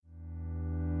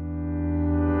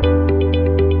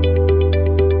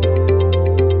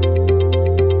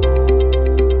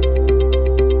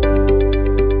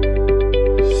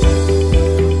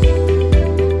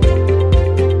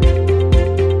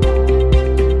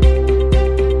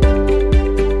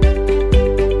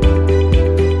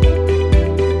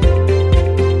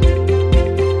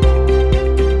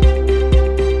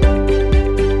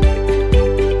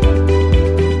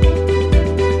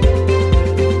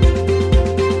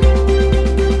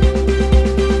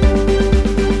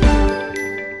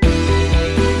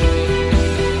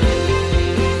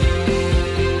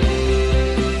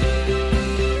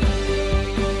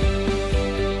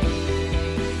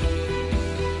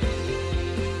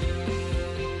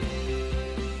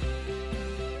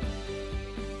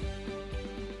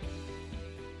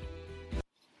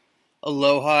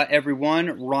Aloha,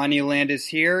 everyone. Ronnie Landis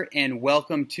here, and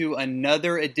welcome to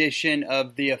another edition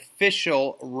of the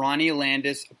official Ronnie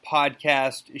Landis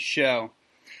podcast show.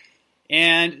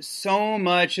 And so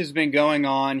much has been going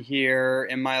on here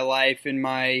in my life, in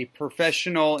my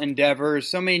professional endeavors.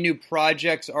 So many new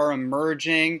projects are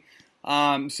emerging.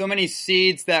 So many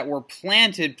seeds that were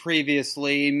planted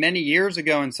previously, many years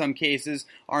ago in some cases,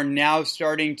 are now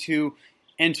starting to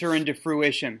enter into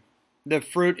fruition. The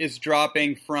fruit is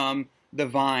dropping from the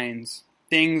vines.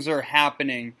 Things are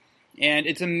happening. And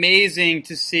it's amazing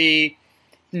to see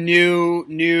new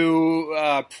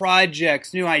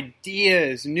projects, new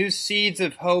ideas, new seeds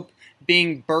of hope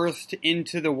being birthed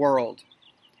into the world.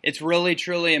 It's really,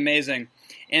 truly amazing.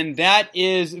 And that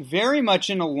is very much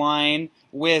in line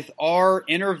with our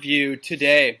interview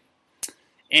today.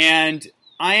 And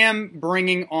I am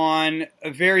bringing on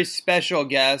a very special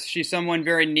guest. She's someone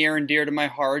very near and dear to my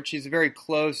heart. She's a very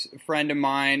close friend of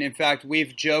mine. In fact,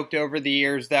 we've joked over the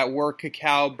years that we're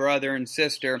cacao brother and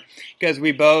sister because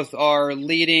we both are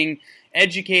leading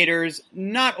educators,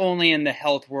 not only in the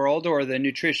health world or the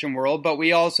nutrition world, but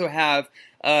we also have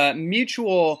a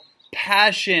mutual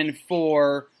passion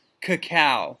for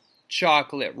cacao,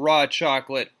 chocolate, raw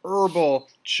chocolate, herbal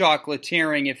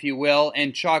chocolatiering, if you will,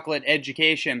 and chocolate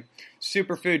education.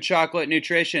 Superfood chocolate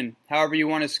nutrition, however you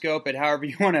want to scope it, however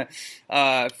you want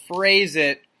to phrase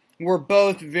it. We're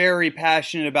both very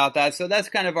passionate about that, so that's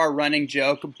kind of our running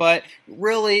joke. But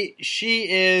really, she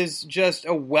is just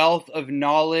a wealth of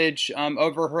knowledge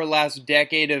over her last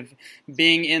decade of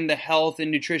being in the health and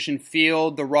nutrition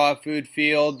field, the raw food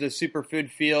field, the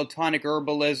superfood field, tonic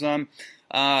herbalism,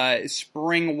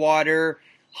 spring water,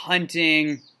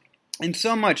 hunting, and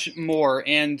so much more.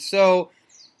 And so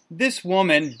this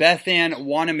woman, Bethanne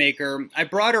Wanamaker, I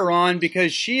brought her on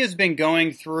because she has been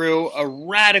going through a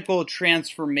radical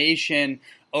transformation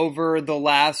over the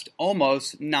last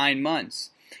almost 9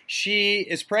 months. She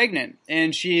is pregnant,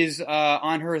 and she's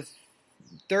on her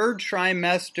third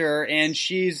trimester, and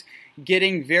she's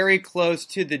getting very close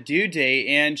to the due date,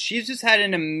 and she's just had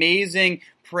an amazing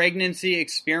pregnancy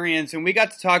experience. And we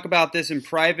got to talk about this in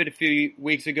private a few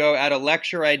weeks ago at a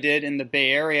lecture I did in the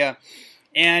Bay Area.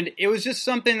 And it was just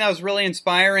something that was really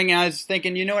inspiring. I was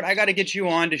thinking, you know what, I got to get you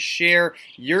on to share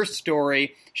your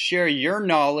story, share your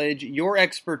knowledge, your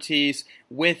expertise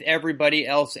with everybody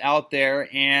else out there.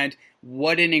 And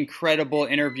what an incredible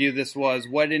interview this was.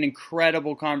 What an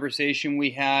incredible conversation we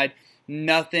had.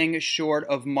 Nothing short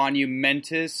of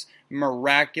monumentous,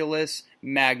 miraculous,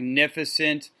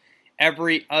 magnificent,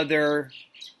 every other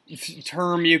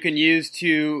term you can use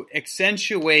to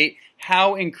accentuate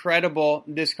how incredible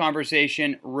this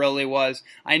conversation really was.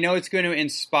 I know it's going to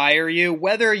inspire you,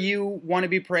 whether you want to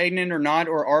be pregnant or not,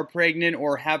 or are pregnant,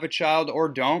 or have a child or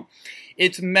don't.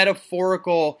 It's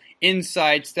metaphorical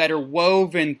insights that are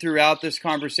woven throughout this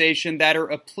conversation that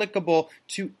are applicable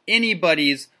to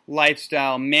anybody's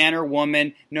lifestyle, man or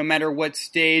woman, no matter what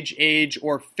stage, age,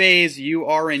 or phase you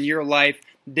are in your life.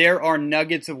 There are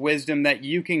nuggets of wisdom that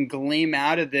you can glean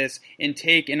out of this and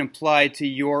take and apply to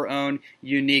your own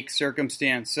unique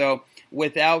circumstance. So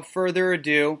without further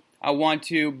ado, I want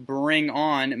to bring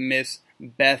on Miss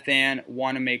Bethanne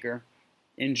Wanamaker.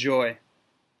 Enjoy.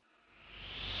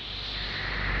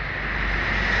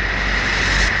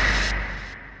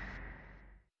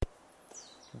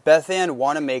 Bethanne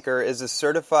Wanamaker is a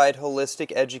certified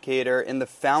holistic educator and the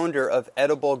founder of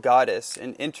Edible Goddess,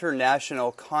 an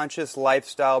international conscious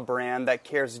lifestyle brand that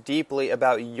cares deeply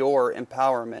about your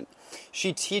empowerment.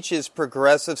 She teaches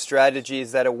progressive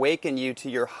strategies that awaken you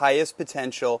to your highest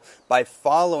potential by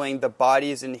following the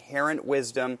body's inherent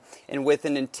wisdom and with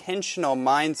an intentional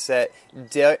mindset,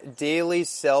 daily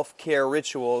self-care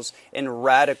rituals, and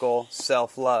radical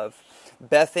self-love.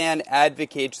 Bethanne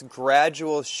advocates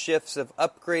gradual shifts of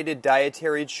upgraded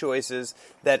dietary choices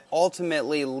that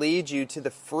ultimately lead you to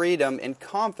the freedom and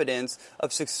confidence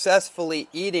of successfully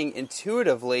eating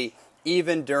intuitively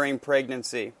even during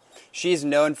pregnancy. She's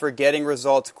known for getting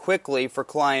results quickly for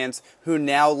clients who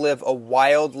now live a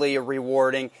wildly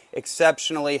rewarding,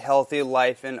 exceptionally healthy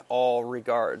life in all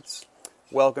regards.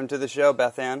 Welcome to the show,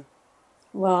 Bethanne.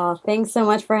 Well, thanks so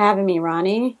much for having me,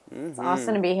 Ronnie. It's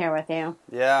awesome to be here with you.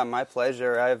 Yeah, my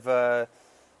pleasure.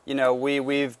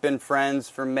 We've been friends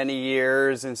for many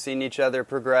years and seen each other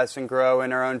progress and grow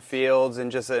in our own fields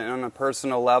and just on a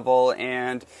personal level.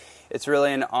 And it's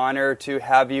really an honor to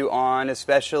have you on,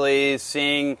 especially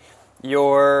seeing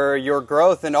your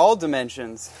growth in all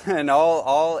dimensions and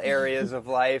all areas of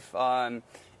life.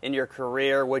 in your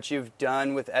career, what you've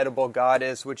done with Edible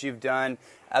Goddess, what you've done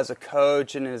as a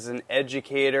coach and as an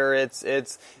educator.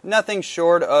 It's nothing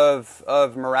short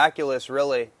of miraculous,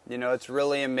 really. You know, it's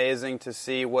really amazing to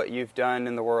see what you've done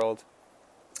in the world.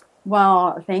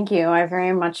 Well, thank you. I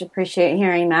very much appreciate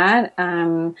hearing that.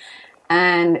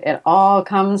 And it all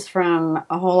comes from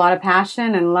a whole lot of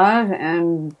passion and love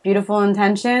and beautiful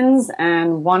intentions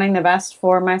and wanting the best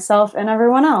for myself and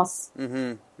everyone else.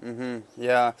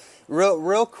 Yeah.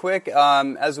 Real quick,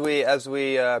 as we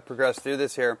progress through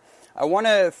this here, I want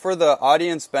to, for the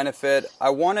audience benefit, I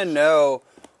want to know,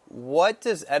 what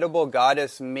does Edible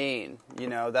Goddess mean? You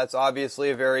know, that's obviously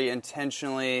a very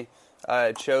intentionally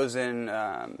chosen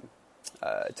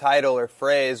title or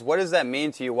phrase. What does that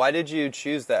mean to you? Why did you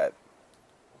choose that?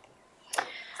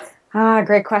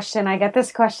 Great question. I get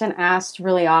this question asked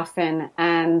really often,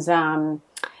 and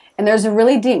there's a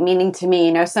really deep meaning to me.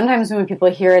 You know, sometimes when people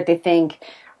hear it, they think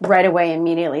right away,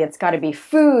 immediately, it's got to be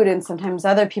food, and sometimes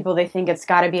other people, they think it's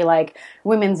got to be like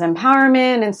women's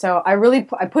empowerment. And so I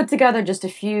put together just a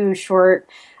few short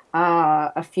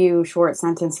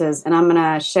sentences, and I'm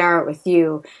gonna share it with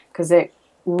you because it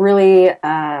really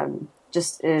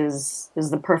just is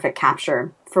the perfect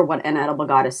capture for what an Edible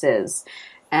Goddess is.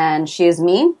 And she is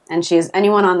me, and she is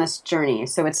anyone on this journey.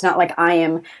 So it's not like I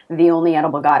am the only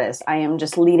Edible Goddess. I am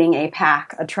just leading a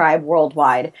pack, a tribe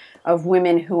worldwide of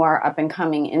women who are up and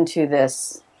coming into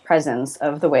this presence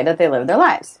of the way that they live their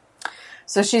lives.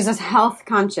 So she's a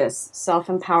health-conscious,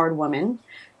 self-empowered woman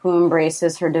who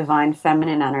embraces her divine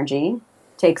feminine energy,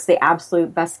 takes the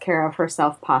absolute best care of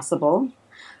herself possible,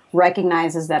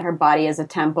 recognizes that her body is a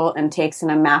temple, and takes in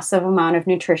a massive amount of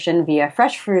nutrition via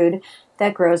fresh food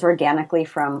that grows organically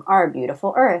from our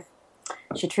beautiful earth.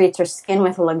 She treats her skin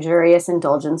with luxurious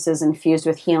indulgences infused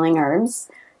with healing herbs.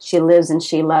 She lives and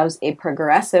she loves a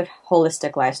progressive,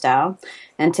 holistic lifestyle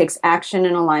and takes action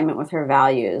in alignment with her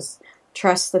values.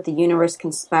 Trusts that the universe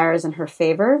conspires in her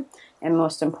favor, and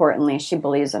most importantly, she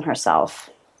believes in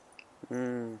herself.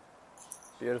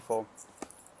 Beautiful.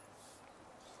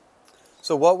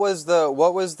 So what was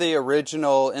the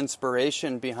original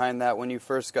inspiration behind that when you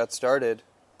first got started?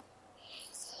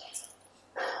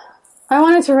 I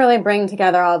wanted to really bring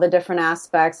together all the different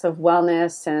aspects of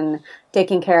wellness and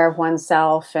taking care of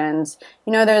oneself. And,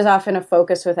 you know, there's often a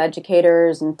focus with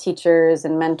educators and teachers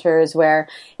and mentors where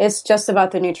it's just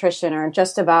about the nutrition or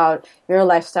just about your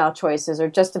lifestyle choices or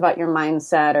just about your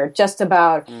mindset or just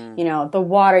about, you know, the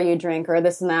water you drink or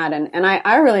this and that. And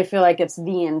I really feel like it's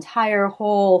the entire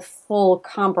whole full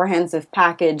comprehensive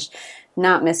package,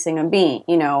 not missing a beat,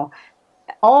 you know,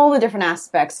 all the different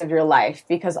aspects of your life,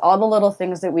 because all the little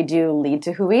things that we do lead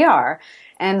to who we are.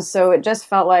 And so it just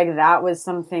felt like that was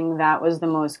something that was the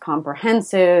most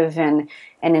comprehensive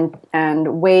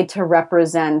and way to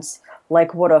represent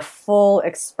like what a full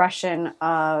expression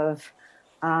of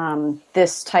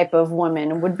this type of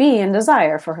woman would be and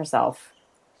desire for herself.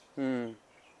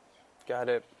 Got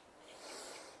it.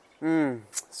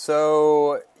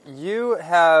 So you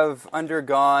have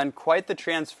undergone quite the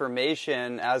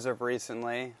transformation as of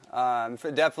recently.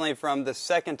 Definitely from the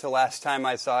second to last time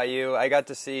I saw you. I got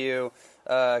to see you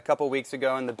a couple weeks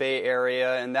ago in the Bay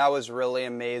Area, and that was really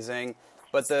amazing.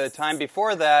 But the time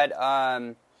before that,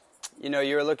 you know,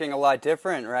 you were looking a lot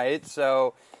different, right?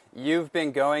 So you've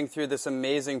been going through this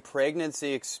amazing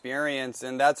pregnancy experience,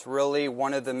 and that's really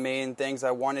one of the main things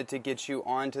I wanted to get you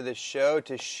onto the show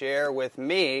to share with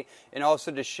me and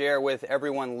also to share with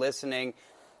everyone listening,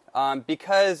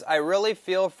 because I really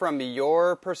feel from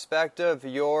your perspective,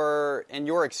 your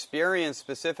experience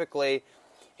specifically,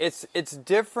 it's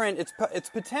different. It's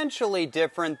potentially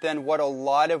different than what a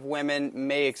lot of women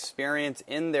may experience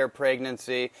in their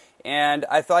pregnancy, and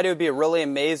I thought it would be really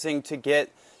amazing to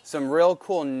get some real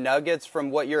cool nuggets from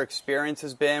what your experience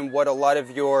has been, what a lot of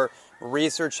your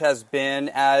research has been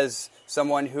as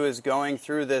someone who is going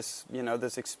through this, you know,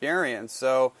 this experience.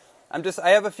 So I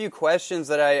have a few questions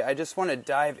that I just want to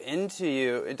dive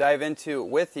into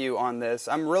with you on this.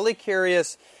 I'm really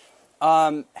curious,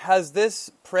 has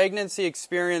this pregnancy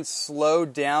experience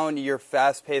slowed down your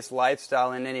fast-paced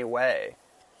lifestyle in any way?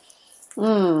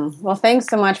 Well, thanks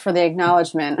so much for the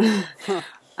acknowledgement.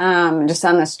 Just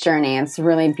on this journey. It's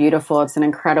really beautiful. It's an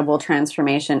incredible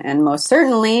transformation and most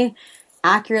certainly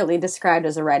accurately described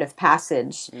as a rite of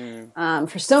passage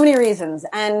for so many reasons.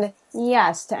 And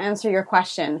yes, to answer your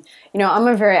question, you know, I'm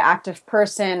a very active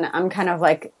person. I'm kind of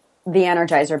like the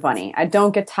Energizer Bunny. I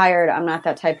don't get tired. I'm not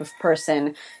that type of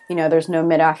person. You know, there's no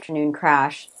mid-afternoon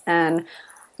crash. And,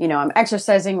 you know, I'm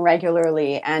exercising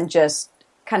regularly and just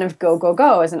kind of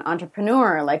go as an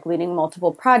entrepreneur, like leading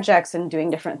multiple projects and doing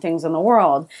different things in the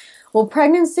world. Well,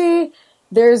 pregnancy,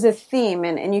 there's a theme,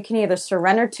 and you can either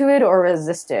surrender to it or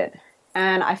resist it.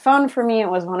 And I found for me it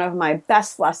was one of my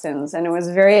best lessons, and it was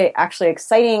very actually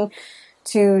exciting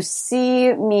to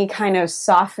see me kind of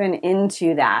soften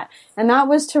into that. And that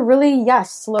was to really,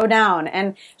 yes, slow down.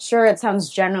 And sure, it sounds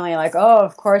generally like, oh,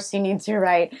 of course you need to,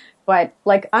 right? But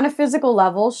like on a physical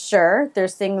level, sure,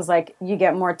 there's things like you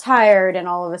get more tired and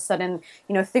all of a sudden,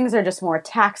 things are just more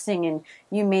taxing and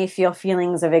you may feel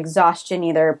feelings of exhaustion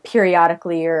either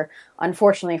periodically or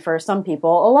unfortunately for some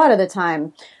people, a lot of the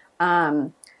time.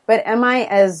 But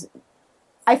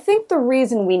I think the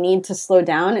reason we need to slow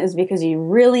down is because you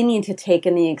really need to take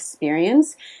in the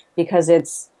experience because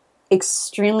it's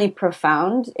extremely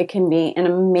profound. It can be an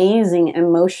amazing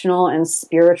emotional and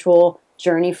spiritual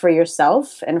journey for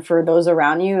yourself and for those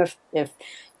around you if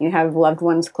you have loved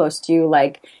ones close to you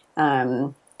like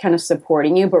kind of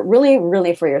supporting you, but really,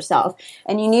 really for yourself.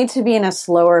 And you need to be in a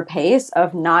slower pace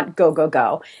of not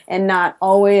go, and not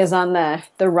always on the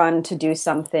run to do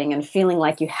something and feeling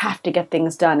like you have to get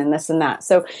things done and this and that.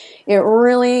 So it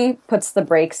really puts the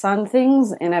brakes on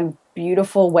things in a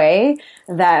beautiful way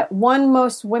that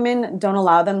most women don't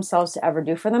allow themselves to ever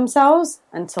do for themselves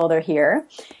until they're here,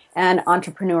 and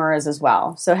entrepreneurs as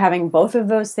well. So having both of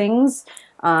those things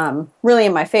really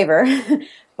in my favor,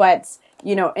 but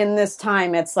in this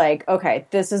time, it's like, okay,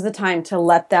 this is the time to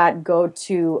let that go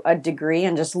to a degree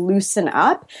and just loosen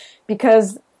up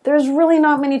because there's really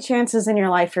not many chances in your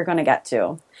life you're going to get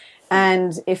to.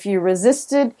 And if you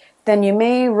resisted, then you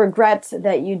may regret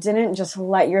that you didn't just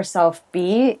let yourself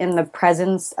be in the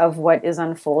presence of what is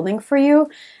unfolding for you,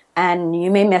 and you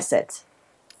may miss it.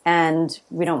 And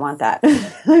we don't want that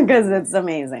because it's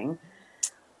amazing.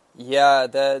 Yeah,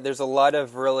 there's a lot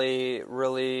of really,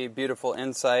 really beautiful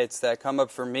insights that come up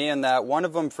for me, and that one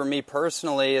of them for me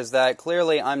personally is that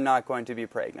clearly I'm not going to be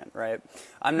pregnant, right?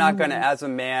 I'm not going to, as a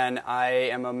man, I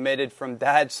am omitted from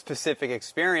that specific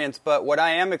experience, but what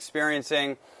I am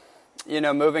experiencing,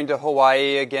 moving to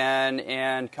Hawaii again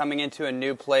and coming into a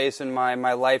new place in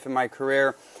my life and my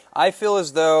career, I feel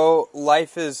as though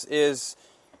life is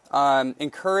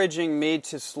encouraging me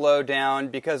to slow down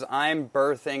because I'm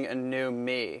birthing a new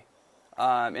me.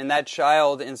 And that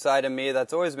child inside of me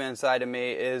that's always been inside of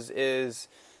me is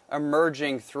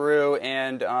emerging through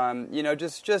and,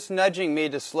 just nudging me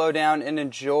to slow down and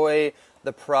enjoy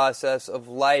the process of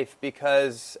life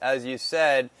because, as you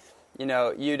said,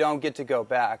 you don't get to go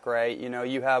back, right?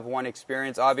 You have one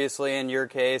experience. Obviously, in your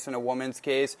case, in a woman's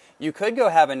case, you could go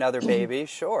have another baby,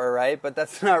 sure, right? But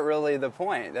that's not really the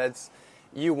point.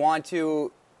 You want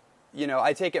to,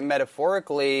 I take it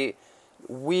metaphorically,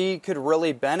 we could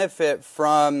really benefit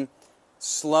from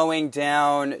slowing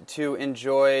down to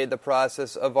enjoy the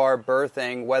process of our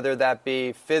birthing, whether that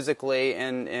be physically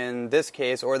in this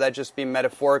case, or that just be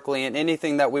metaphorically in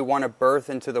anything that we want to birth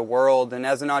into the world. And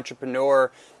as an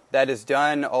entrepreneur that has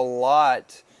done a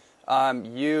lot,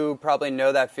 you probably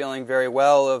know that feeling very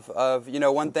well of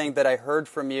one thing that I heard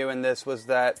from you in this was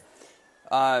that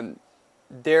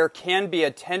there can be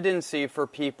a tendency for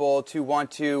people to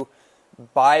want to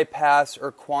bypass or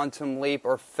quantum leap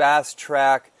or fast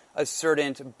track a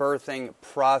certain birthing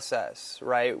process,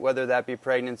 right? Whether that be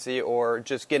pregnancy or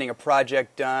just getting a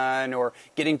project done or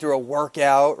getting through a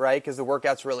workout, right? Because the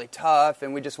workout's really tough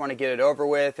and we just want to get it over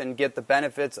with and get the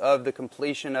benefits of the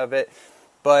completion of it.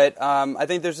 But I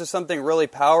think there's just something really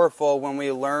powerful when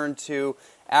we learn to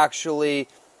actually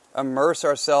immerse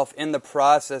ourselves in the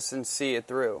process and see it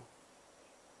through.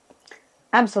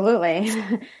 Absolutely.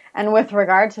 And with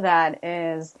regard to that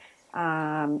is,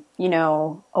 a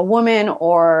woman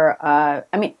or,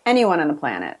 anyone on the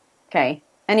planet, okay?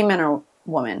 Any man or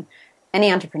woman,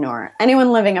 any entrepreneur,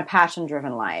 anyone living a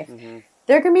passion-driven life,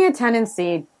 there can be a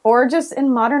tendency, or just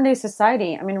in modern-day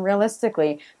society,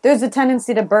 realistically, there's a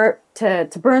tendency to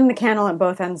burn the candle at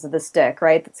both ends of the stick,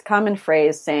 right? That's a common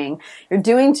phrase saying, you're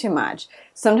doing too much.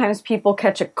 Sometimes people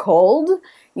catch a cold,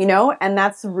 and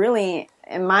that's really,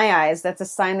 in my eyes, that's a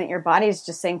sign that your body is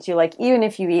just saying to you, like, even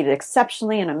if you eat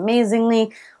exceptionally and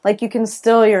amazingly, like,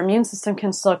 your immune system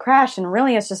can still crash, and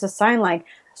really it's just a sign, like,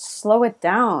 slow it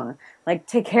down, like,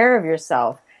 take care of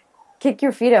yourself. Kick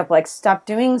your feet up, like, stop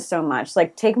doing so much,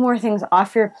 like, take more things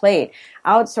off your plate,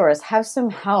 outsource, have some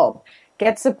help,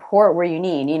 get support where you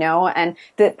need, and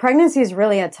the pregnancy is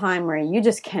really a time where you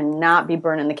just cannot be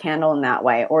burning the candle in that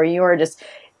way, or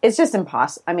it's just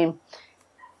impossible.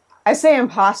 I say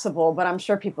impossible, but I'm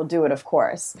sure people do it, of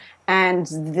course, and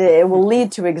it will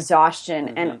lead to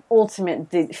exhaustion and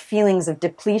ultimate feelings of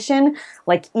depletion,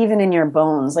 like, even in your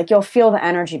bones, like, you'll feel the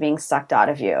energy being sucked out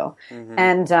of you,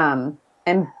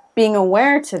 and being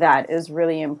aware to that is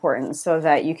really important so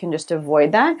that you can just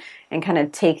avoid that and kind of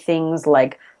take things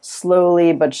like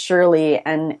slowly but surely,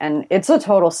 and it's a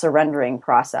total surrendering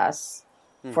process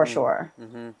for sure.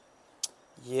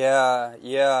 Yeah,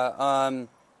 yeah.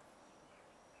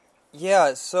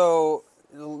 Yeah, so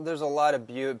there's a lot of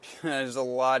there's a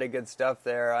lot of good stuff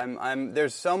there.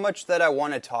 There's so much that I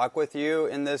want to talk with you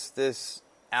in this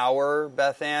hour,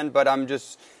 Bethanne, but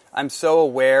I'm so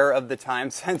aware of the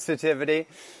time sensitivity.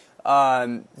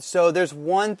 So there's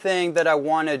one thing that I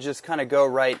want to just kind of go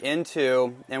right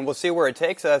into, and we'll see where it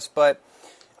takes us. But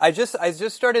I just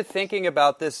started thinking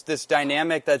about this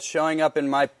dynamic that's showing up in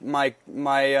my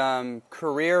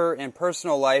career and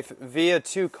personal life via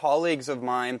two colleagues of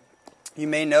mine. You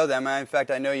may know them. In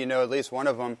fact, I know you know at least one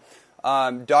of them.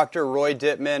 Dr. Roy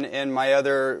Dittman and my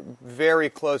other very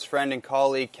close friend and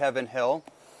colleague, Kevin Hill.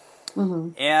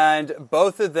 And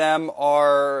both of them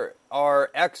are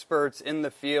experts in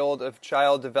the field of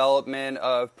child development,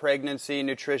 of pregnancy,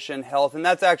 nutrition, health, and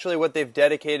that's actually what they've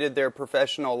dedicated their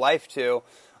professional life to.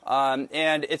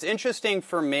 And it's interesting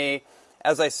for me,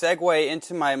 as I segue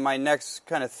into my next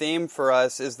kind of theme for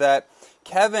us, is that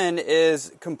Kevin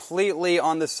is completely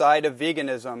on the side of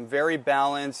veganism, very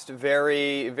balanced,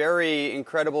 very, very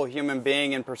incredible human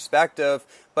being in perspective,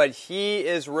 but he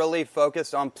is really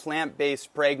focused on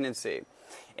plant-based pregnancy.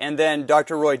 And then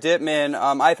Dr. Roy Dittman,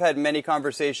 I've had many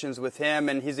conversations with him,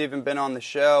 and he's even been on the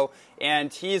show,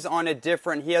 and he has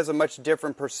a much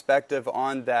different perspective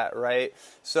on that, right?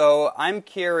 So I'm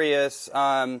curious,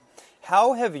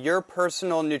 how have your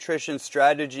personal nutrition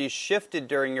strategies shifted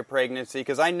during your pregnancy?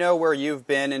 Because I know where you've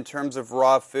been in terms of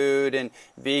raw food and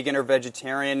vegan or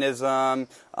vegetarianism,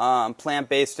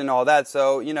 plant-based and all that.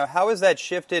 So, how has that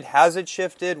shifted? Has it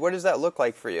shifted? What does that look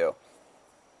like for you?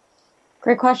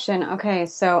 Great question. Okay,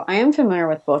 so I am familiar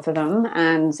with both of them,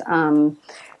 and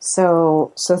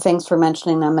so thanks for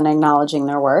mentioning them and acknowledging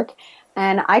their work.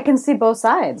 And I can see both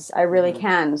sides. I really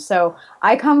can. So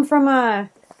I come from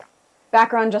a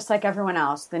background just like everyone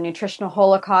else. The nutritional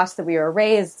holocaust that we were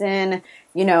raised in,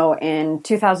 in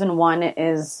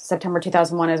September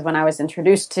 2001 is when I was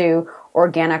introduced to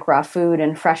organic raw food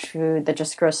and fresh food that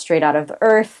just grows straight out of the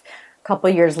earth. A couple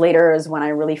of years later is when I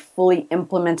really fully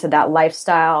implemented that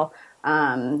lifestyle,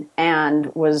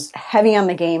 and was heavy on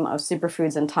the game of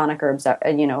superfoods and tonic herbs,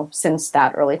 since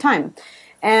that early time.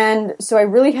 And so I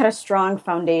really had a strong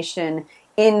foundation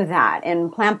in that, in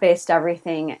plant-based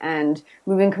everything, and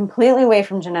moving completely away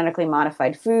from genetically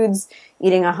modified foods,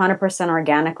 eating 100%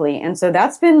 organically. And so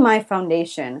that's been my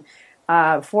foundation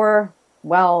for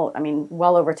well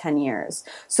over 10 years.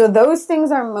 So those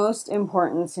things are most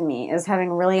important to me, is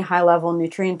having really high-level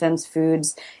nutrient-dense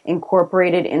foods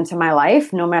incorporated into my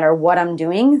life, no matter what I'm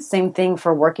doing. Same thing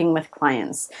for working with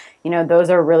clients.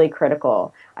 Those are really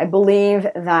critical. I believe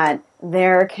that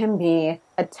there can be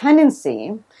a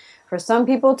tendency for some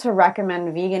people to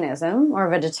recommend veganism or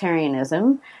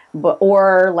vegetarianism,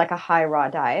 or like a high raw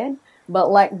diet,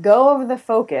 but let go of the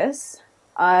focus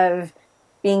of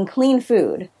being clean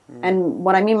food. And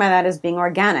what I mean by that is being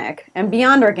organic and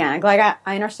beyond organic. Like,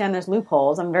 I understand there's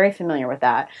loopholes. I'm very familiar with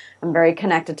that. I'm very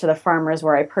connected to the farmers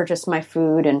where I purchase my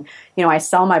food, and, I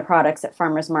sell my products at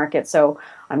farmers market. So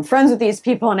I'm friends with these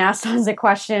people and ask tons of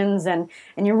questions, and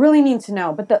you really need to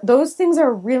know. But those things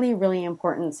are really, really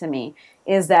important to me,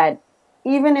 is that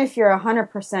even if you're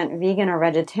 100% vegan or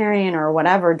vegetarian or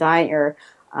whatever diet your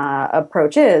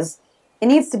approach is, it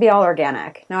needs to be all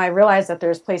organic. Now, I realize that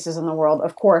there's places in the world,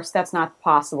 of course, that's not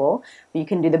possible, but you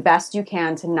can do the best you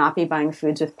can to not be buying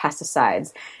foods with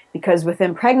pesticides. Because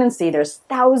within pregnancy, there's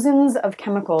thousands of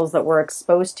chemicals that we're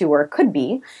exposed to, or could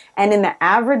be, and in the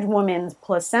average woman's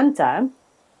placenta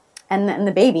and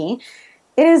the baby,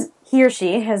 he or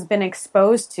she has been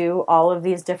exposed to all of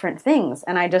these different things.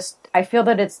 And I feel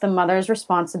that it's the mother's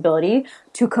responsibility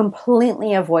to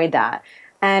completely avoid that.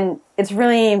 And it's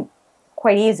really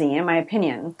quite easy, in my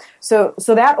opinion. So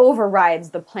that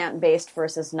overrides the plant-based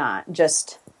versus not,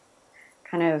 just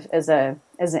kind of as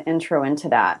an intro into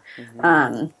that.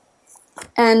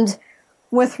 And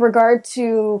with regard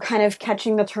to kind of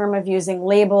catching the term of using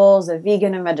labels of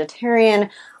vegan and vegetarian,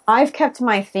 I've kept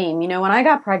my theme. When I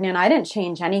got pregnant, I didn't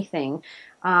change anything.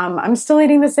 I'm still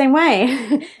eating the same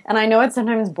way. And I know it's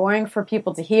sometimes boring for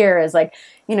people to hear, is like,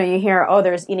 you hear, oh,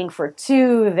 there's eating for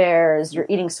two, you're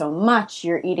eating so much,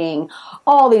 you're eating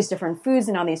all these different foods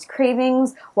and all these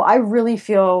cravings. Well, I really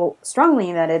feel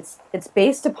strongly that it's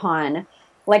based upon,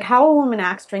 like, how a woman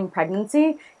acts during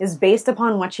pregnancy is based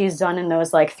upon what she's done in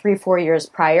those 3-4 years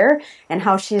prior, and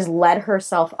how she's led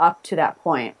herself up to that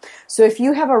point. So if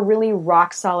you have a really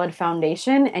rock solid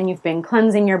foundation and you've been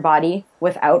cleansing your body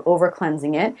without over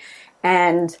cleansing it,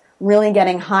 and really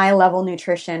getting high level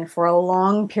nutrition for a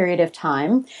long period of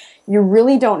time, you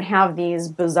really don't have these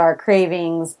bizarre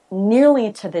cravings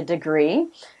nearly to the degree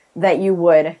that you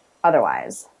would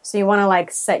otherwise. So you want to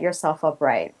like set yourself up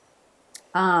right.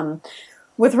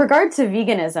 With regard to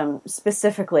veganism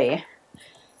specifically,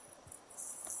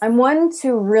 I'm one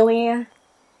to really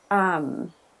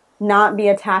not be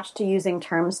attached to using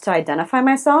terms to identify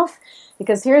myself,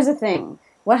 because here's the thing.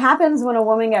 What happens when a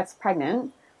woman gets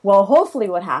pregnant? Well, hopefully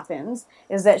what happens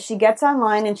is that she gets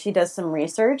online and she does some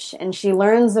research and she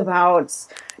learns about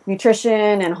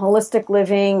nutrition and holistic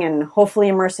living and hopefully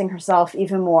immersing herself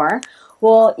even more.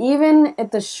 Well, even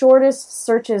at the shortest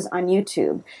searches on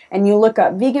YouTube, and you look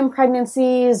up vegan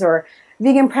pregnancies or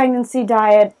vegan pregnancy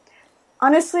diet,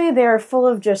 honestly, they're full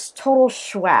of just total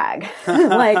swag.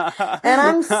 Like, and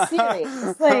I'm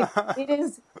serious. Like, it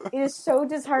is so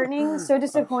disheartening, so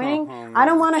disappointing. I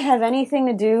don't want to have anything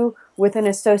to do with an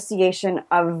association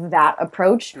of that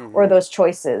approach or those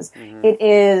choices.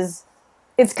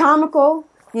 It's comical.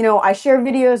 You know, I share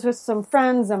videos with some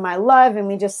friends and my love, and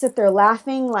we just sit there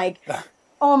laughing like,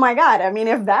 oh my God. I mean,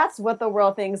 if that's what the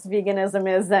world thinks veganism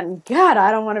is, then God,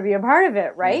 I don't want to be a part of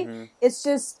it, right? It's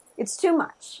just, it's too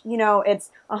much. You know,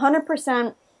 it's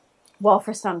 100%, well,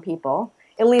 for some people,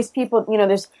 at least people, you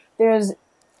know, there's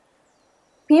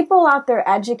people out there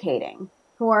educating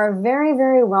who are very,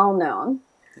 very well known,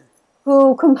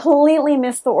 who completely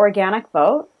miss the organic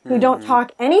boat, who don't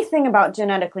talk anything about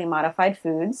genetically modified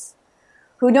foods,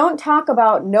 who don't talk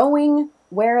about knowing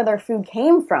where their food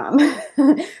came from,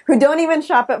 who don't even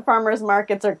shop at farmers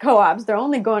markets or co-ops. They're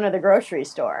only going to the grocery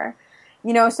store.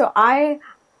 You know, so I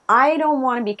don't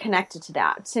want to be connected to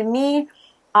that. To me,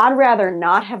 I'd rather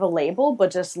not have a label, but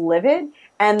just live it,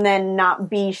 and then not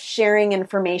be sharing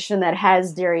information that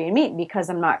has dairy and meat because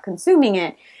I'm not consuming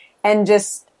it, and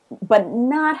but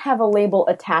not have a label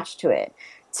attached to it.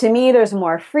 To me, there's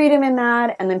more freedom in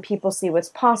that, and then people see what's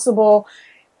possible,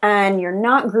 and you're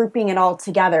not grouping it all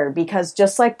together, because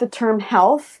just like the term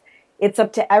health, it's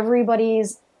up to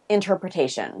everybody's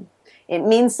interpretation. It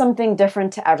means something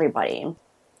different to everybody.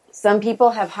 Some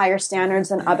people have higher standards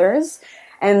than others,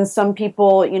 and some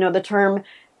people, you know, the term,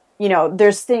 you know,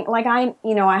 there's like I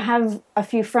have a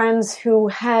few friends who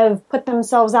have put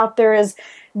themselves out there as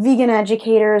vegan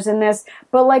educators in this,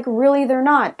 but like really they're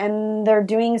not, and they're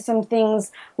doing some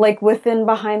things like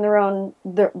behind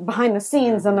the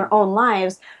scenes in their own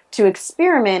lives to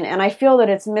experiment, and I feel that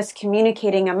it's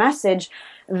miscommunicating a message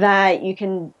that you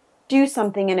can do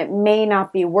something and it may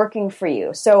not be working for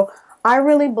you. So I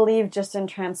really believe just in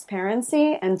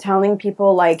transparency and telling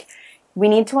people like we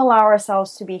need to allow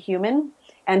ourselves to be human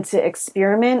and to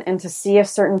experiment and to see if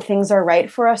certain things are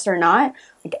right for us or not.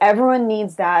 Like everyone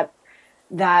needs that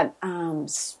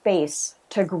space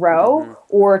to grow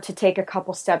or to take a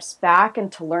couple steps back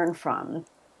and to learn from.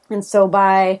 And so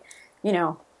by, you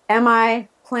know, am I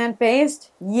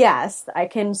plant-based? Yes, I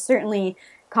can certainly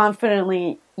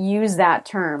confidently use that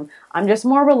term. I'm just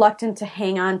more reluctant to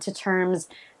hang on to terms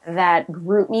that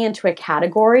group me into a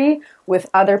category with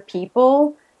other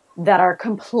people that are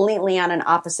completely on an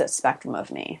opposite spectrum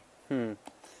of me.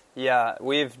 Yeah,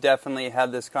 we've definitely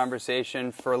had this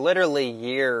conversation for literally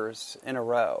years in a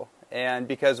row. And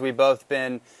because we've both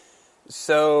been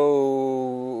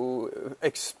so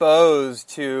exposed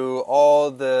to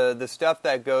all the stuff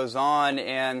that goes on,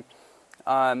 and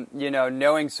you know,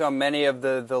 knowing so many of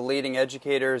the leading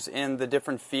educators in the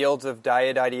different fields of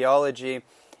diet ideology,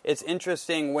 it's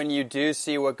interesting when you do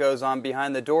see what goes on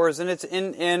behind the doors, and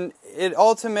it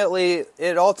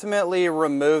ultimately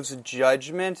removes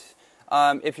judgment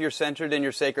if you're centered in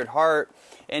your Sacred Heart,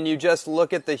 and you just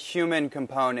look at the human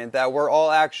component, that we're all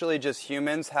actually just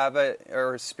humans,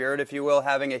 or spirit, if you will,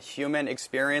 having a human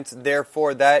experience.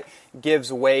 Therefore, that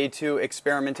gives way to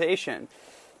experimentation.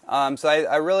 So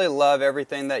I really love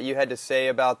everything that you had to say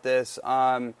about this.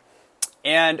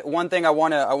 And one thing I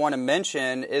want to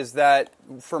mention is that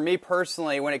for me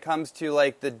personally, when it comes to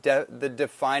like the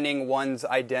defining one's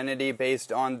identity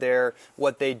based on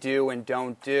what they do and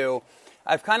don't do,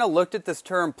 I've kind of looked at this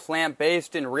term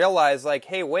plant-based and realized like,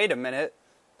 hey, wait a minute.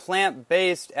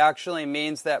 Plant-based actually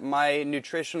means that my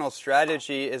nutritional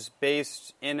strategy is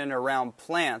based in and around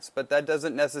plants, but that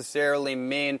doesn't necessarily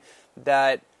mean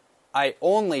that I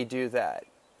only do that,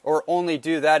 or only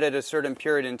do that at a certain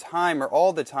period in time or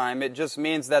all the time. It just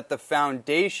means that the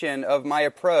foundation of my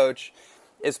approach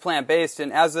is plant-based.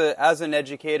 And as an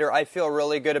educator, I feel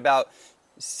really good about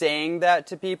saying that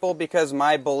to people, because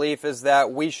my belief is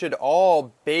that we should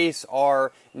all base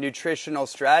our nutritional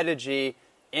strategy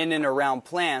in and around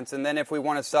plants. And then if we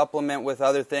want to supplement with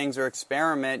other things or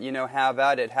experiment, you know, have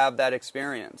at it, have that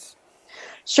experience.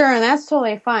 Sure, and that's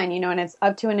totally fine, and it's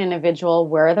up to an individual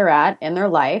where they're at in their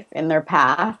life, in their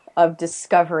path of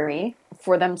discovery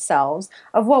for themselves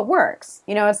of what works.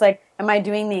 It's like, am I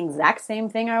doing the exact same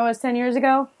thing I was 10 years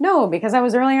ago? No, because I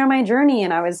was earlier on my journey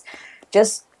and I was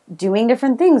just doing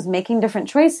different things, making different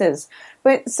choices.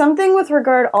 But something with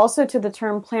regard also to the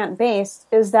term plant-based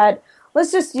is that,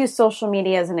 let's just use social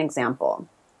media as an example.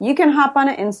 You can hop on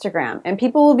an Instagram and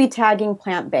people will be tagging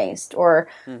plant-based or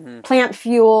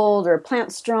plant-fueled or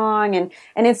plant-strong, and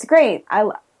it's great.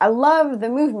 I love the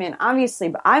movement, obviously,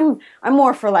 but I'm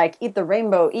more for like eat the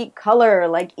rainbow, eat color,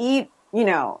 like eat,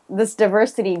 this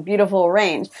diversity, beautiful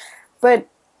range. But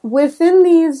within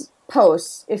these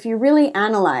posts, if you really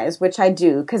analyze, which I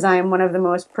do, because I am one of the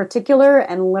most particular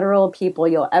and literal people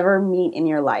you'll ever meet in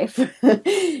your life,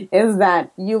 is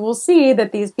that you will see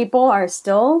that these people are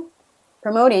still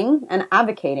promoting and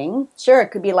advocating. Sure, it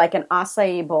could be like an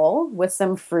acai bowl with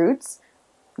some fruits.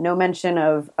 No mention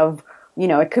of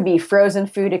it could be frozen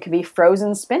food. It could be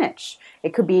frozen spinach.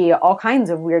 It could be all kinds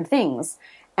of weird things.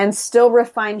 And still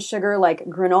refined sugar like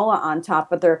granola on top,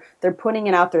 but they're putting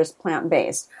it out there as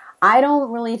plant-based. I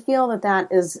don't really feel that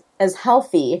is as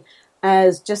healthy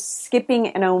as just skipping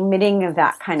and omitting of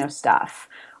that kind of stuff.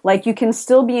 Like, you can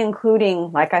still be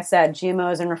including, like I said,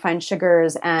 GMOs and refined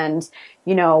sugars and,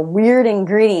 weird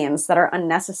ingredients that are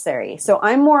unnecessary. So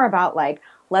I'm more about like,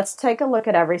 let's take a look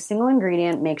at every single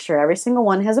ingredient, make sure every single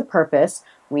one has a purpose.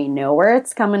 We know where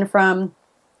it's coming from.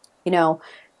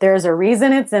 There's a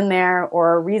reason it's in there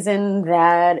or a reason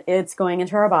that it's going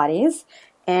into our bodies,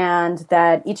 and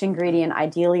that each ingredient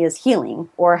ideally is healing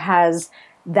or has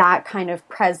that kind of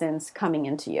presence coming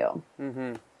into you.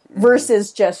 Mm-hmm.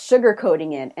 Versus just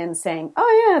sugarcoating it and saying,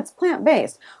 oh yeah, it's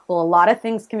plant-based. Well, a lot of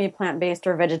things can be plant-based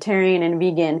or vegetarian and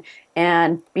vegan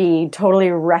and be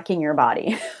totally wrecking your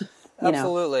body.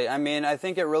 Absolutely. I mean, I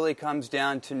think it really comes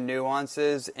down to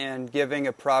nuances and giving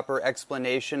a proper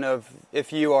explanation of,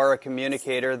 if you are a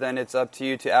communicator, then it's up to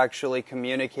you to actually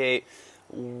communicate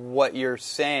what you're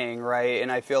saying, right?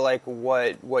 And I feel like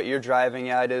what you're driving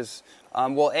at is,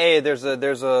 there's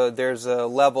a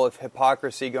level of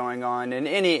hypocrisy going on in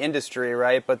any industry,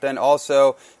 right? But then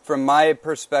also, from my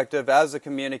perspective as a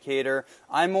communicator,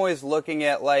 I'm always looking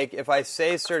at, like, if I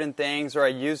say certain things or I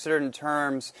use certain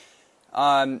terms,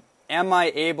 am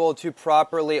I able to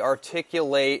properly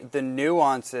articulate the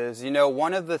nuances?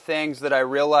 One of the things that I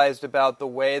realized about the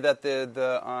way that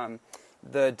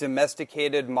the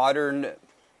domesticated modern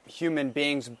human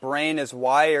being's brain is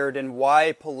wired and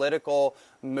why political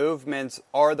movements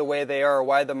are the way they are,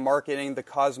 why the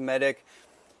cosmetic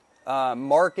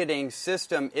marketing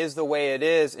system is the way it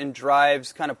is and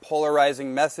drives kind of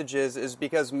polarizing messages, is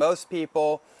because most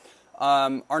people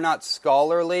are not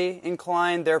scholarly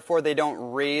inclined, therefore they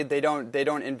don't read, they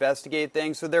don't investigate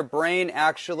things, so their brain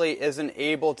actually isn't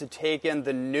able to take in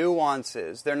the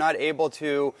nuances. They're not able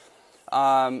to,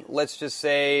 let's just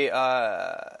say,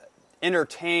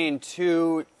 entertain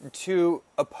two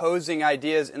opposing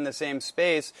ideas in the same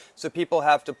space, so people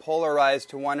have to polarize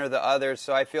to one or the other.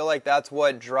 So I feel like that's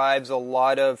what drives a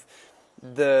lot of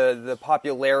the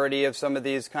popularity of some of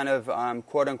these kind of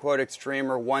quote-unquote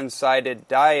extreme or one-sided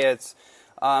diets.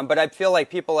 But I feel like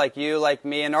people like you, like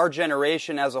me, and our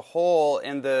generation as a whole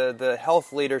in the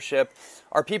health leadership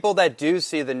are people that do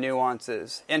see the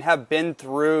nuances and have been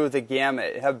through the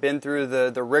gamut, have been through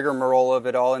the rigmarole of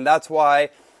it all. And that's why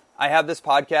I have this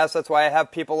podcast. That's why I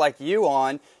have people like you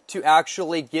on, to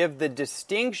actually give the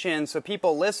distinction so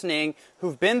people listening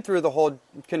who've been through the whole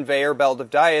conveyor belt of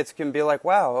diets can be like,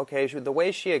 wow, okay, the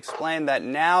way she explained that,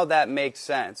 now that makes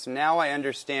sense. Now I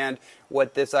understand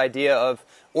what this idea of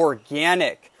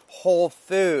organic, whole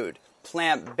food,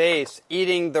 plant-based,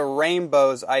 eating the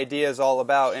rainbows idea is all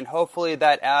about. And hopefully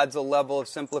that adds a level of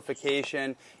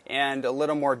simplification and a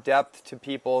little more depth to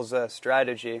people's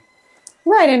strategy.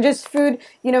 Right, and just food,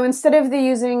 instead of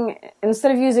using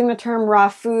the term raw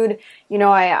food,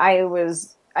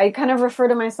 I kind of refer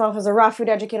to myself as a raw food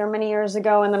educator many years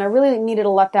ago, and then I really needed to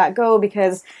let that go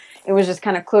because it was just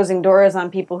kind of closing doors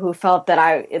on people who felt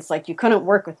that it's like you couldn't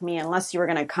work with me unless you were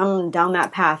going to come down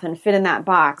that path and fit in that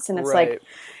box. And it's right.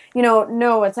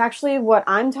 No, it's actually what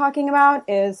I'm talking about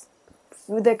is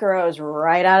food that grows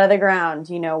right out of the ground,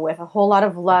 with a whole lot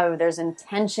of love. There's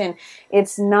intention.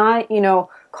 It's not,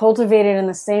 cultivated in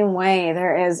the same way.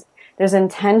 There's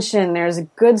intention. There's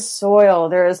good soil.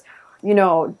 There's,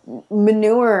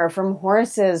 manure from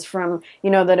horses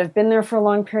that have been there for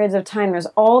long periods of time. There's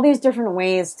all these different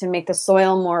ways to make the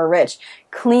soil more rich.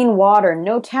 Clean water,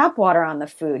 no tap water on the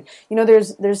food.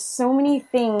 There's so many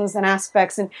things and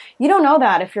aspects, and you don't know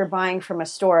that if you're buying from a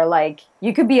store. Like,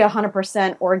 you could be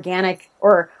 100% organic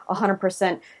or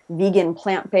 100% vegan,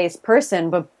 plant-based person,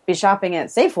 but be shopping at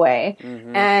Safeway.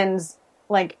 Mm-hmm. And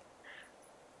like,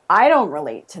 I don't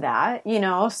relate to that,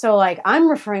 so like, I'm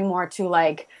referring more to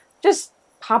like, just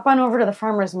hop on over to the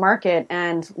farmer's market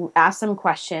and ask some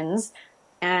questions,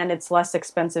 and it's less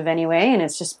expensive anyway, and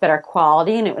it's just better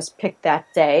quality, and it was picked that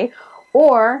day.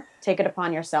 Or take it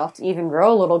upon yourself to even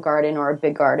grow a little garden or a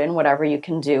big garden, whatever you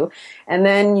can do. And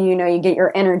then, you get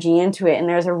your energy into it. And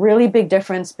there's a really big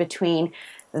difference between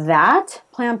that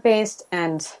plant-based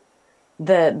and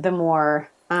the more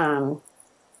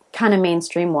kind of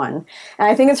mainstream one. And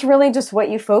I think it's really just what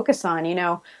you focus on,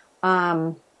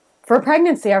 For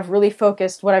pregnancy, I've really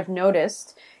focused, what I've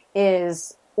noticed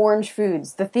is orange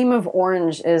foods. The theme of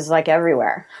orange is like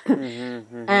everywhere.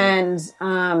 Mm-hmm,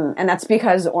 mm-hmm. And that's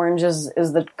because orange is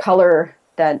the color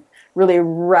that really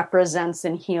represents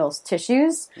and heals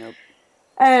tissues. Yep.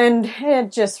 And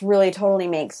it just really totally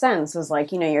makes sense. It's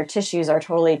like, your tissues are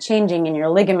totally changing, and your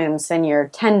ligaments and your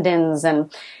tendons.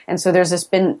 And so there's this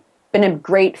been a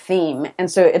great theme. And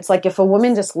so it's like, if a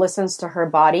woman just listens to her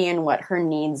body and what her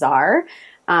needs are,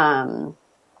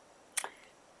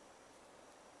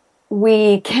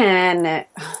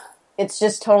 it's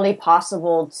just totally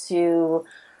possible to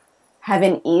have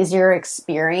an easier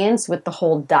experience with the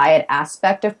whole diet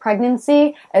aspect of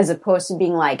pregnancy, as opposed to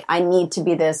being like, I need to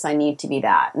be this, I need to be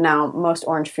that. Now, most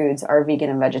orange foods are vegan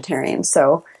and vegetarian,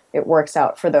 so it works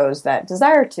out for those that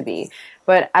desire to be.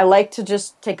 But I like to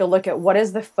just take a look at what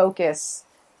is the focus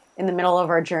in the middle of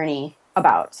our journey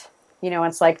about.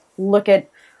 It's like,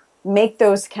 make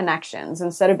those connections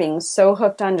instead of being so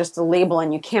hooked on just a label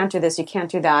and you can't do this, you can't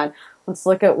do that. Let's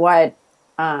look at what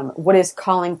is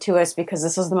calling to us, because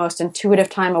this is the most intuitive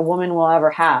time a woman will ever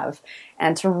have,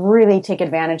 and to really take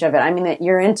advantage of it. I mean, that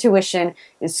your intuition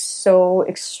is so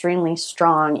extremely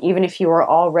strong. Even if you are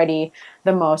already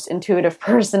the most intuitive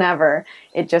person ever,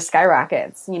 it just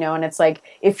skyrockets, and it's like,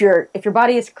 if your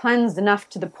body is cleansed enough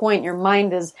to the point your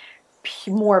mind is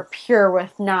more pure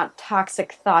with not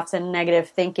toxic thoughts and negative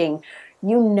thinking,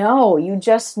 you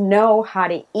just know how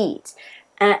to eat.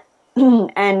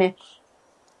 And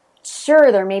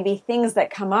sure, there may be things that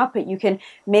come up, but you can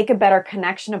make a better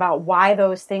connection about why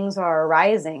those things are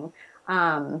arising.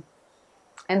 And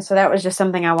so that was just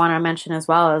something I want to mention as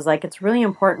well, is like, it's really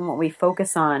important what we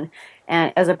focus on,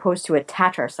 and as opposed to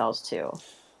attach ourselves to.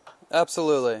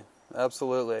 Absolutely.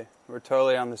 We're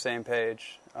totally on the same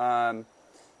page.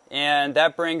 And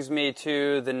that brings me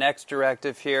to the next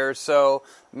directive here. So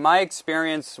my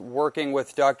experience working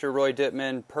with Dr. Roy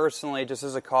Dittman personally, just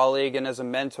as a colleague and as a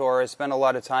mentor, I spent a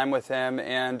lot of time with him,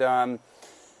 and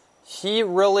he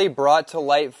really brought to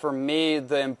light for me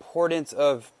the importance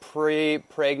of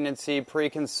pre-pregnancy,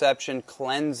 preconception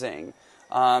cleansing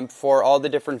for all the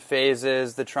different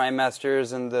phases, the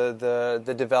trimesters, and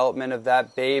the development of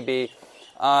that baby.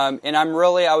 And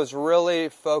I was really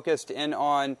focused in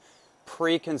on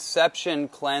preconception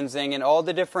cleansing and all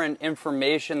the different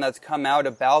information that's come out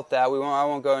about that. I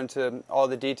won't go into all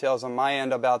the details on my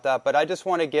end about that, but I just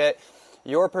want to get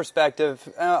your perspective.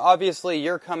 Obviously,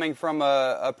 you're coming from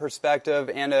a perspective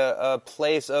and a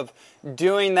place of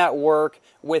doing that work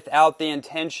without the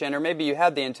intention, or maybe you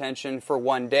had the intention for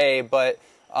one day, but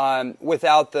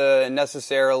without the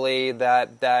necessarily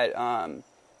that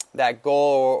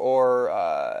goal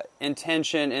or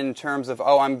intention in terms of,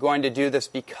 I'm going to do this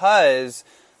because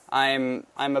I'm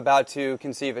about to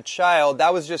conceive a child.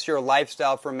 That was just your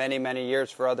lifestyle for many, many years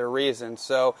for other reasons.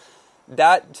 So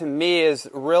that to me is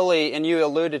really, and you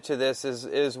alluded to this,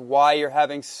 is why you're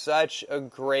having such a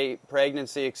great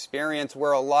pregnancy experience,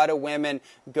 where a lot of women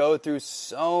go through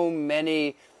so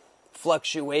many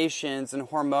fluctuations and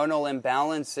hormonal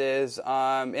imbalances,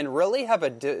 and really have a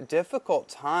difficult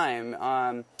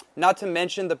time. Not to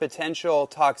mention the potential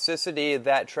toxicity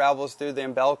that travels through the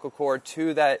umbilical cord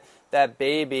to that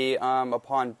baby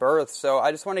upon birth. So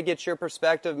I just want to get your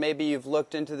perspective. Maybe you've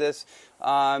looked into this,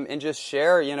 and just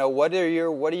share. What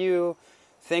do you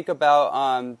think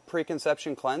about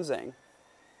preconception cleansing?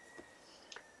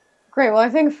 Great. Well, I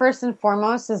think first and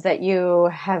foremost is that you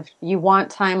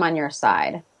want time on your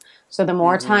side. So the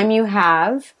more time you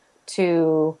have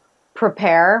to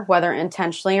prepare, whether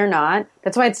intentionally or not,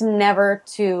 that's why it's never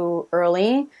too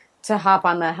early to hop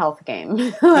on the health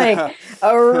game. Like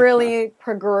a really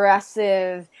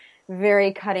progressive,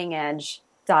 very cutting edge,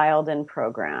 dialed in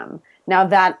program. Now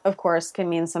that, of course, can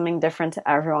mean something different to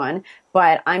everyone,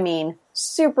 but I mean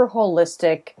super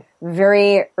holistic,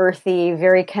 very earthy,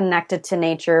 very connected to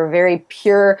nature, very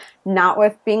pure, not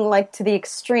with being like to the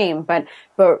extreme, but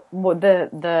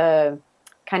the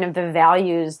kind of the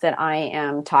values that I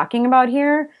am talking about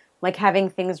here, like having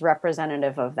things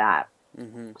representative of that.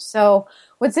 Mm-hmm. So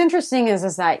what's interesting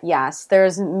is that, yes,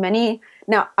 there's many.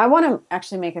 Now, I want to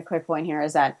actually make a quick point here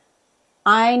is that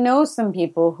I know some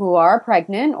people who are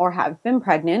pregnant or have been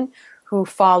pregnant who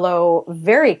follow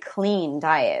very clean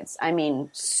diets. I mean,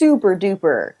 super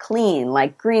duper clean,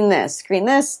 like green this,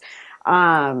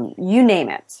 you name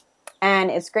it.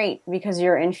 And it's great because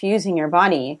you're infusing your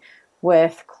body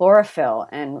with chlorophyll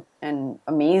and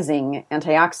amazing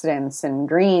antioxidants and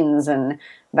greens and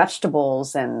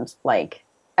vegetables and like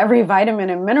every vitamin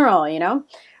and mineral, you know?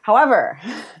 However,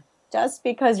 just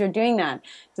because you're doing that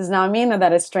does not mean that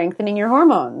that is strengthening your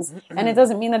hormones. And it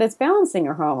doesn't mean that it's balancing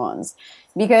your hormones.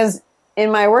 Because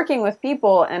in my working with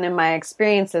people and in my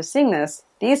experience of seeing this,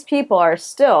 these people are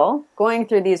still going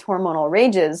through these hormonal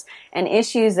rages and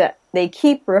issues that they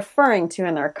keep referring to,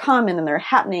 and they're common and they're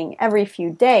happening every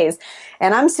few days.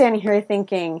 And I'm standing here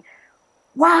thinking,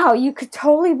 wow, you could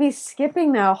totally be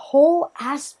skipping that whole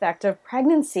aspect of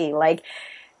pregnancy. Like,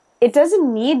 it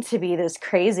doesn't need to be this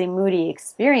crazy, moody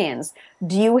experience.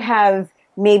 Do you have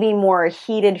maybe more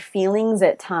heated feelings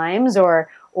at times, or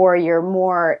you're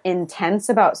more intense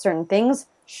about certain things?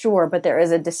 Sure, but there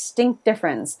is a distinct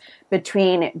difference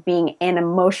between being an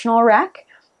emotional wreck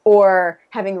or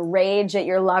having rage at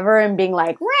your lover and being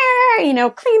like, you know,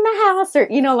 clean the house, or,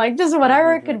 you know, like just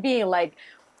whatever it could be, like,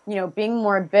 you know, being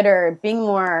more bitter, being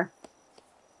more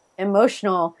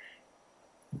emotional.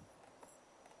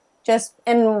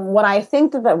 And what I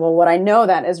think what I know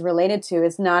that is related to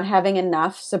is not having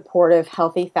enough supportive,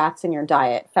 healthy fats in your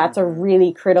diet. Fats are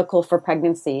really critical for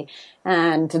pregnancy.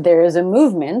 And there is a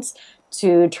movement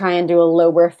to try and do a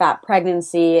lower fat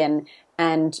pregnancy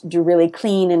and do really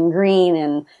clean and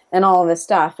green and all of this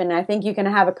stuff. And I think you can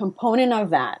have a component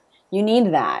of that. You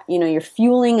need that. You know, you're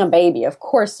fueling a baby. Of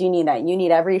course you need that. You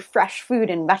need every fresh food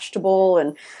and vegetable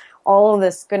and all of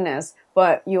this goodness.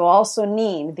 But you also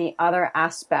need the other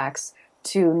aspects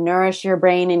to nourish your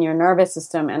brain and your nervous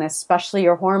system, and especially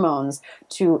your hormones,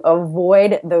 to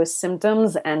avoid those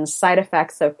symptoms and side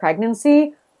effects of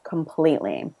pregnancy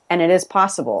completely. And it is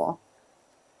possible.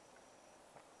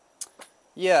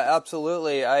 Yeah,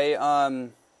 absolutely. I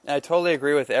totally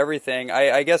agree with everything.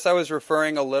 I guess I was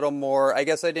referring a little more, I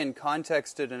guess I didn't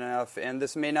context it enough, and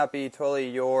this may not be totally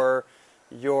your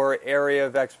area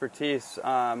of expertise,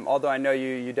 although I know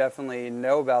you definitely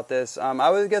know about this.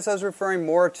 I guess I was referring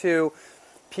more to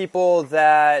people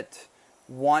that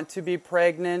want to be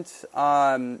pregnant,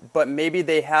 but maybe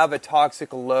they have a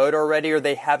toxic load already, or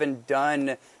they haven't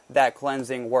done that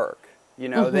cleansing work. You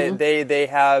know, they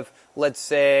have, let's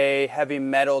say, heavy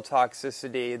metal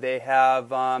toxicity. They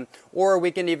have, or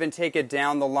we can even take it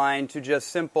down the line to just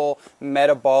simple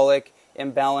metabolic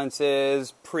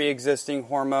imbalances, pre-existing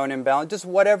hormone imbalance, just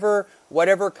whatever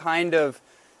kind of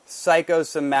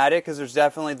psychosomatic, because there's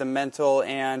definitely the mental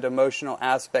and emotional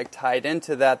aspect tied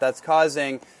into that's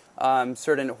causing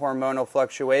certain hormonal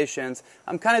fluctuations.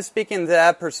 I'm kind of speaking to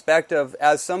that perspective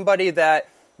as somebody that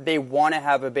they want to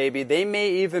have a baby. They may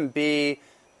even be,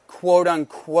 quote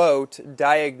unquote,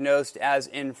 diagnosed as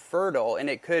infertile,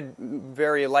 and it could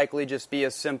very likely just be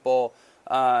a simple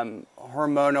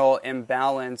hormonal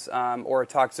imbalance or a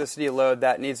toxicity load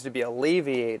that needs to be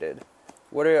alleviated.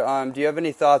 Do you have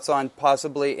any thoughts on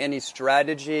possibly any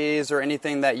strategies or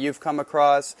anything that you've come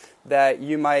across that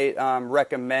you might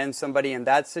recommend somebody in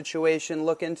that situation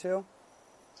look into?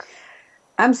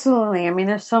 Absolutely. I mean,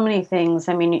 there's so many things.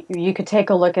 I mean, you could take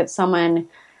a look at someone.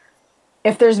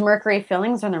 If there's mercury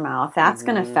fillings in their mouth, that's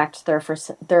going to affect their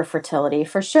fertility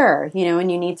for sure. You know,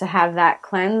 and you need to have that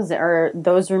cleansed or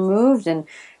those removed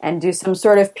and do some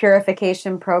sort of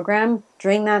purification program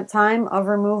during that time of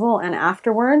removal and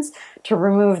afterwards to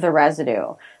remove the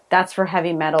residue. That's for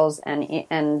heavy metals and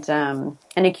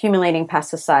accumulating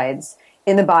pesticides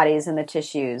in the bodies and the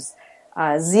tissues.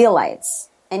 Zeolites.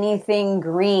 Anything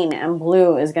green and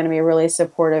blue is going to be really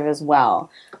supportive as well.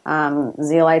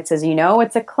 Zeolites, as you know,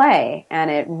 it's a clay,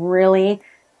 and it really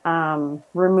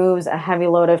removes a heavy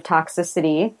load of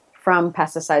toxicity from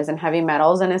pesticides and heavy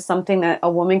metals, and is something that a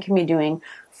woman can be doing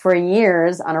for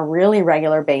years on a really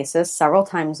regular basis, several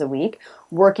times a week,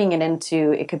 working it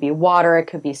into, it could be water, it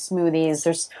could be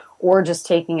smoothies, or just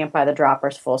taking it by the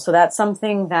droppers full. So that's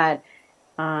something that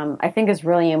I think is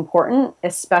really important,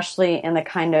 especially in the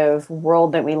kind of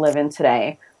world that we live in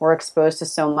today. We're exposed to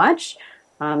so much.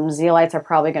 Zeolites are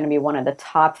probably going to be one of the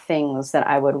top things that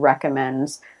I would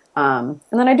recommend And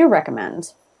then I do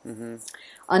recommend. Mm-hmm.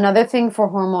 Another thing for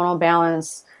hormonal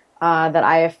balance that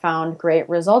I have found great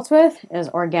results with is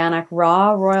organic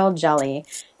raw royal jelly.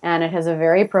 And it has a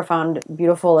very profound,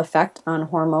 beautiful effect on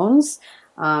hormones.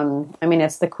 I mean,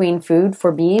 it's the queen food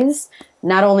for bees.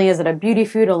 Not only is it a beauty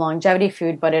food, a longevity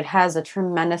food, but it has a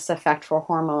tremendous effect for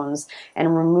hormones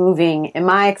and removing, in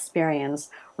my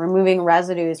experience, removing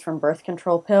residues from birth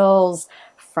control pills,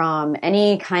 from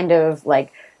any kind of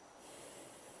like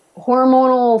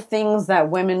hormonal things that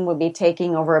women would be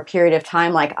taking over a period of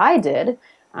time like I did.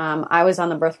 I was on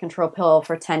the birth control pill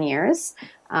for 10 years,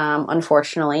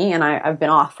 unfortunately, and I've been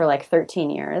off for like 13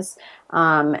 years.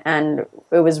 And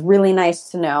it was really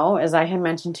nice to know, as I had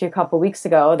mentioned to you a couple weeks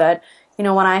ago, that, you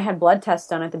know, when I had blood tests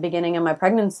done at the beginning of my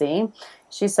pregnancy,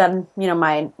 she said, you know,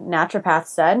 my naturopath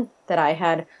said that I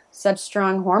had such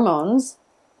strong hormones,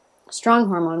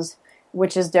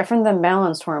 which is different than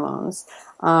balanced hormones,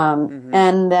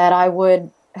 and that I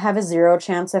would have a 0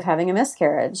 chance of having a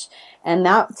miscarriage. And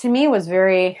that, to me, was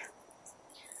very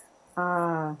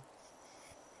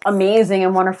amazing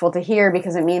and wonderful to hear,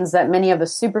 because it means that many of the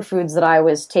superfoods that I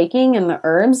was taking and the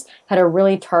herbs had a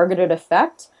really targeted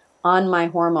effect on my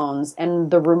hormones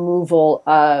and the removal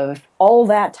of all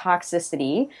that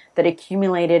toxicity that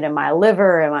accumulated in my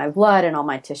liver and my blood and all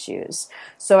my tissues.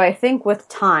 So I think with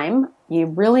time, you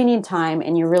really need time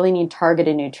and you really need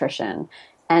targeted nutrition.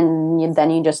 And then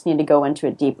you just need to go into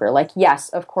it deeper. Like, yes,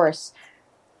 of course,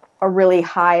 a really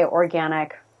high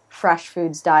organic, fresh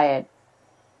foods diet,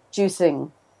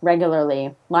 juicing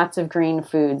regularly, lots of green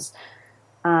foods,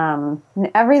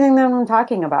 everything that I'm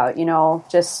talking about, you know,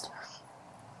 just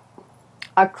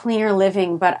a cleaner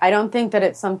living. But I don't think that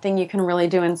it's something you can really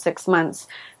do in 6 months.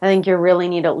 I think you really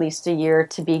need at least a year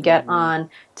to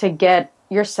to get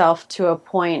yourself to a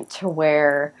point to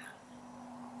where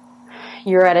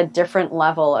you're at a different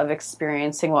level of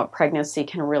experiencing what pregnancy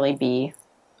can really be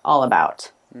all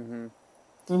about. Mm-hmm.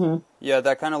 Mm-hmm. Yeah,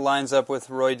 that kind of lines up with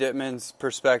Roy Dittman's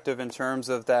perspective in terms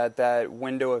of that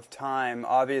window of time.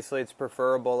 Obviously, it's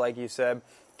preferable, like you said,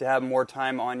 to have more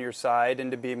time on your side and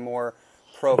to be more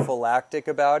prophylactic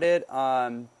about it.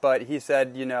 But he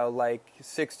said, you know, like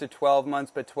 6 to 12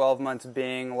 months, but 12 months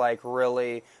being like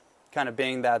really kind of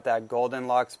being that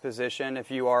Goldilocks position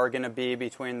if you are going to be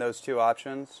between those two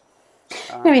options.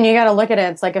 I mean, you got to look at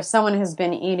it. It's like if someone has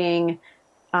been eating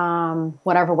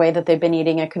whatever way that they've been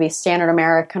eating, it could be standard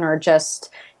American or just,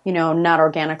 you know, not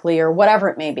organically or whatever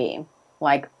it may be,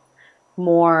 like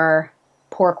more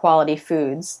poor quality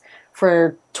foods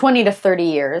for 20 to 30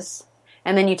 years.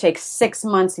 And then you take 6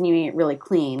 months and you eat really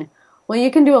clean. Well,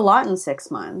 you can do a lot in 6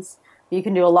 months. You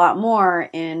can do a lot more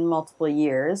in multiple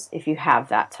years if you have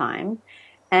that time.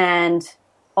 And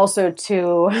also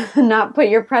to not put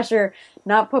pressure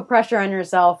on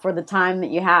yourself for the time that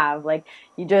you have. Like,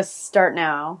 you just start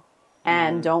now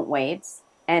and don't wait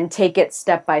and take it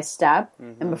step by step.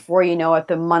 Mm-hmm. And before you know it,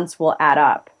 the months will add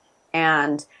up.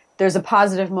 And there's a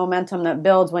positive momentum that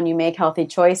builds when you make healthy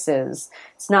choices.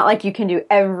 It's not like you can do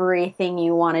everything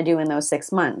you want to do in those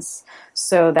 6 months.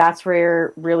 So that's where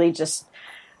you're really just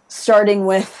starting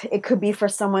with, it could be for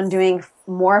someone doing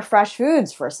more fresh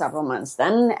foods for several months,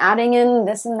 then adding in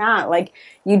this and that. Like,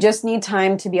 you just need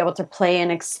time to be able to play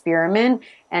and experiment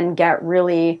and get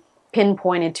really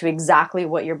pinpointed to exactly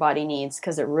what your body needs,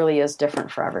 because it really is different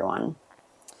for everyone.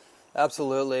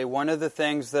 Absolutely. One of the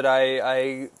things that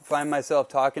I find myself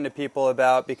talking to people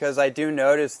about, because I do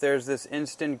notice there's this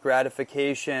instant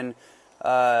gratification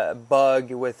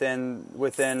bug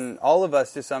within all of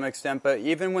us to some extent, but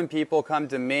even when people come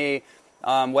to me,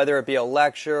 whether it be a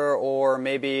lecture or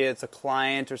maybe it's a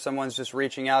client or someone's just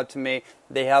reaching out to me,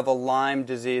 they have a Lyme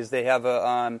disease, they have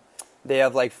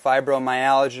like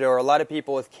fibromyalgia, or a lot of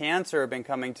people with cancer have been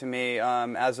coming to me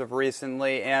as of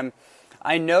recently, and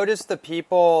I noticed the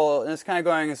people, and it's kind of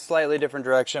going in a slightly different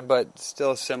direction, but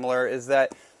still similar, is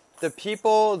that the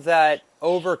people that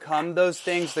overcome those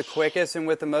things the quickest and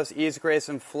with the most ease, grace,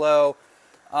 and flow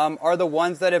are the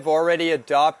ones that have already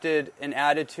adopted an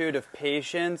attitude of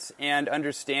patience and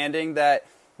understanding that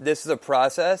this is a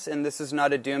process and this is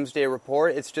not a doomsday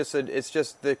report. It's just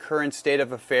the current state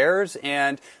of affairs,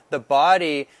 and the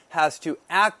body has to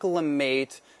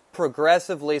acclimate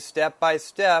progressively, step by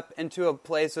step, into a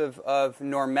place of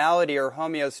normality or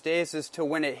homeostasis to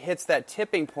when it hits that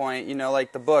tipping point, you know,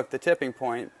 like the book, The Tipping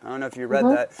Point. I don't know if you read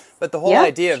that. But the whole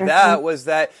idea of that was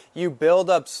that you build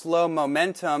up slow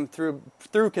momentum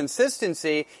through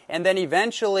consistency, and then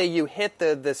eventually you hit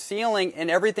the ceiling and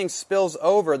everything spills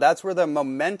over. That's where the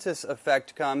momentous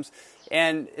effect comes.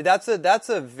 And that's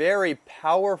a very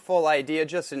powerful idea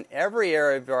just in every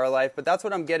area of our life. But that's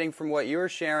what I'm getting from what you were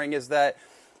sharing, is that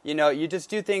You just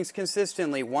do things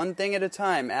consistently, one thing at a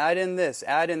time, add in this,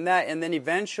 add in that, and then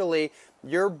eventually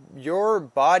your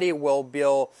body will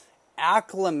be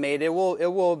acclimated.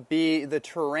 The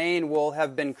terrain will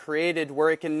have been created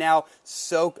where it can now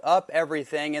soak up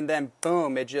everything, and then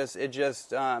boom, it just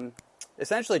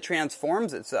essentially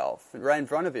transforms itself right in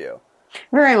front of you.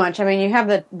 Very much. I mean, you have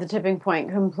the tipping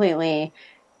point completely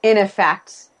in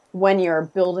effect when you're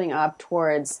building up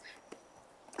towards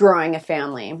growing a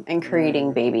family and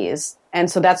creating babies.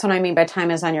 And so that's what I mean by time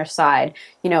is on your side.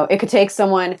 It could take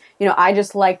someone, I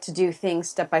just like to do things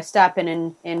step by step.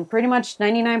 And in pretty much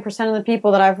 99% of the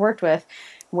people that I've worked with,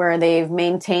 where they've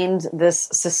maintained this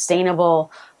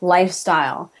sustainable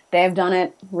lifestyle, they've done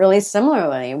it really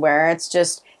similarly, where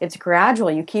it's gradual.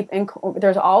 You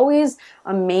there's always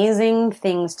amazing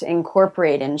things to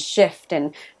incorporate and shift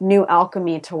and new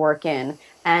alchemy to work in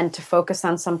and to focus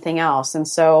on something else. And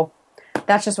so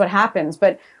that's just what happens.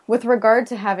 But with regard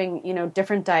to having,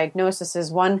 different diagnoses,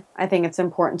 one, I think it's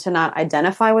important to not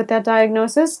identify with that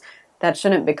diagnosis. That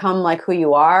shouldn't become like who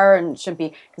you are, and it should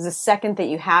be, because the second that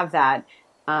you have that,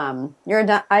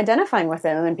 you're identifying with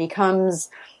it, and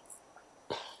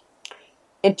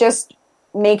it just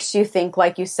makes you think,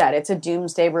 like you said, it's a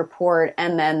doomsday report,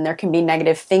 and then there can be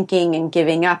negative thinking and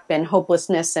giving up and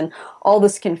hopelessness and all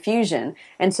this confusion.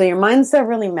 And so your mindset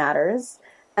really matters.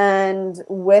 And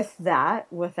with that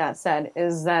said,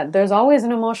 is that there's always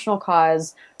an emotional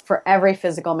cause for every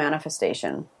physical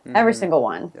manifestation, every single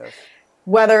one, yes.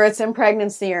 Whether it's in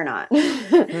pregnancy or not.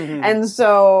 And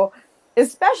so,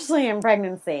 especially in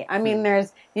pregnancy, I mean,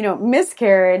 there's,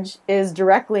 miscarriage is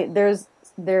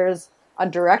there's a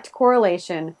direct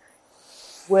correlation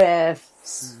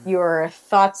with your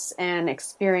thoughts and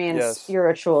experience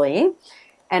spiritually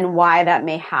and why that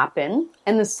may happen.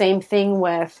 And the same thing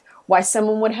with why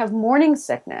someone would have morning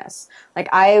sickness. Like,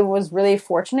 I was really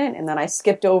fortunate in that I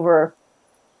skipped over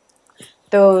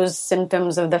those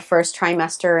symptoms of the first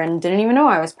trimester and didn't even know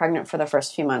I was pregnant for the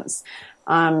first few months.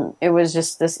 It was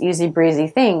just this easy breezy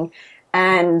thing.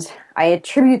 And I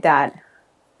attribute that,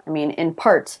 in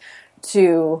part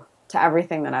to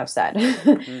everything that I've said.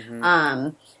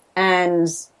 And,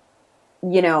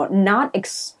 not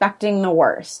expecting the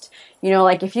worst.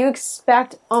 Like, if you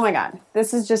expect, oh my God,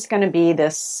 this is just going to be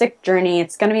this sick journey,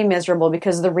 it's going to be miserable,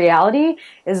 because the reality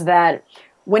is that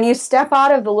when you step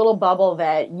out of the little bubble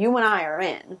that you and I are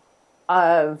in,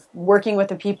 of working with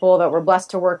the people that we're blessed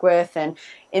to work with and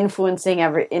influencing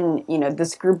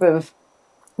this group of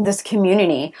this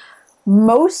community,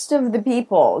 most of the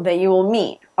people that you will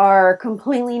meet are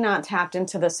completely not tapped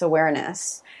into this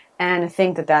awareness and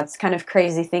think that that's kind of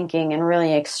crazy thinking and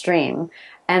really extreme.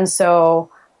 And so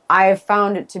I've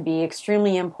found it to be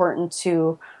extremely important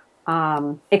to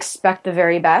expect the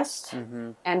very best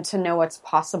and to know what's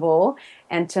possible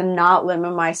and to not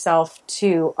limit myself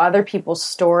to other people's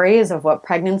stories of what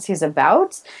pregnancy is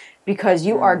about, because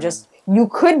you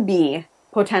could be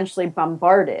potentially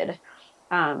bombarded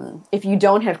if you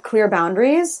don't have clear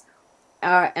boundaries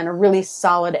and a really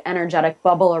solid energetic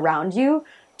bubble around you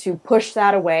to push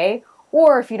that away,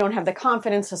 or if you don't have the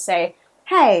confidence to say,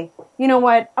 hey, you know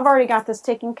what, I've already got this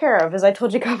taken care of. As I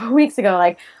told you a couple of weeks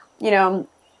ago,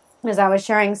 as I was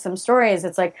sharing some stories,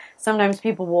 it's like sometimes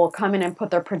people will come in and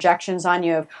put their projections on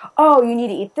you of, oh, you need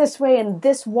to eat this way and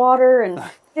this water and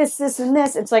this, and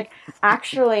this. It's like,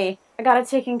 actually, I got it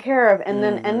taken care of, and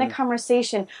then end the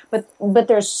conversation. But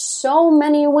there's so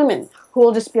many women who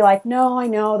will just be like, no, I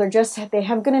know, they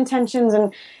have good intentions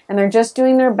and they're just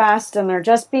doing their best and they're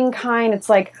just being kind. It's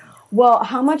like, well,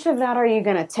 how much of that are you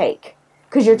going to take?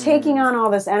 Because you're taking on all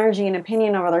this energy and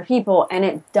opinion of other people, and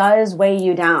it does weigh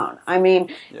you down.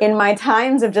 In my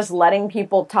times of just letting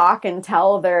people talk and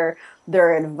tell their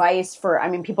advice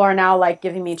people are now like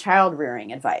giving me child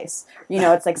rearing advice.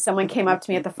 It's like someone came up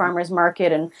to me at the farmer's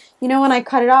market and, when I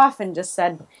cut it off and just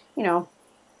said,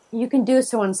 you can do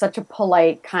so in such a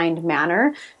polite, kind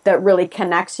manner that really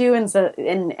connects you and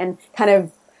kind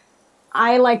of,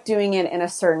 I like doing it in a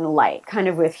certain light, kind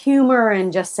of with humor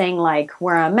and just saying like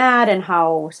where I'm at and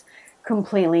how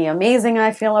completely amazing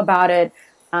I feel about it.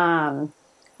 Your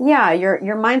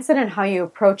mindset and how you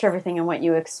approach everything and what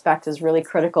you expect is really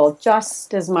critical,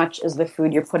 just as much as the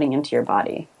food you're putting into your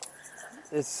body.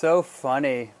 It's so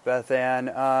funny,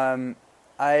 Bethanne.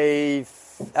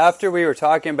 After we were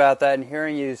talking about that and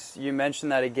hearing you mention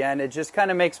that again, it just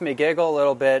kind of makes me giggle a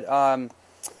little bit.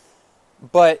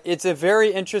 But it's a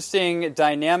very interesting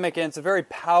dynamic, and it's a very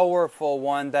powerful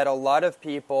one that a lot of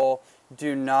people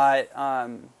do not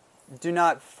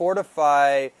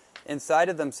fortify inside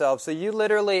of themselves. So you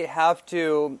literally have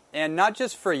to, and not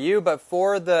just for you, but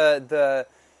for the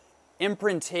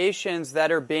imprintations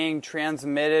that are being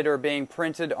transmitted or being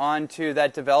printed onto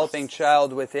that developing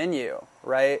child within you,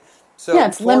 right? So yeah,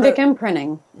 it's limbic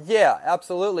imprinting. Yeah,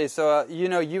 absolutely. So,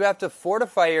 you have to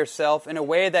fortify yourself in a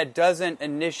way that doesn't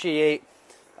initiate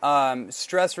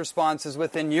stress responses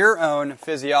within your own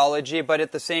physiology, but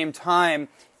at the same time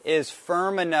is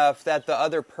firm enough that the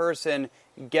other person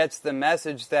gets the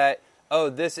message that, oh,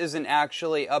 this isn't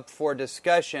actually up for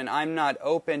discussion. I'm not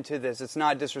open to this. It's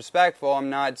not disrespectful.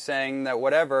 I'm not saying that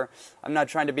whatever. I'm not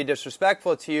trying to be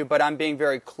disrespectful to you, but I'm being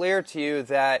very clear to you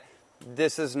that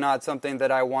this is not something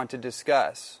that I want to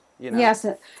discuss. Yes,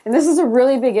 and this is a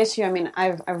really big issue. I mean,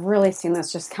 I've really seen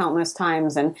this just countless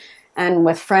times, and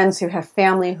with friends who have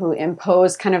family who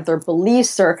impose kind of their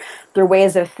beliefs or their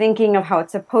ways of thinking of how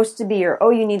it's supposed to be, or,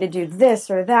 oh, you need to do this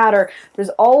or that, or there's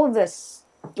all of this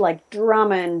like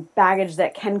drama and baggage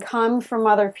that can come from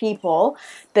other people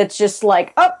that's just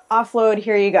like, oh, offload,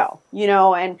 here you go,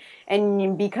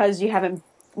 and because you haven't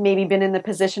maybe been in the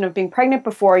position of being pregnant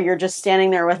before, you're just standing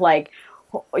there with like,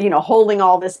 holding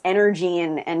all this energy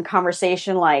and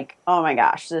conversation like, oh my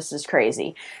gosh, this is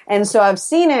crazy. And so I've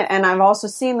seen it, and I've also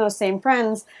seen those same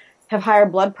friends have higher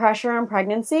blood pressure on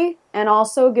pregnancy and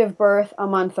also give birth a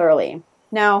month early.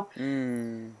 Now,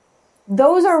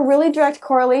 those are really direct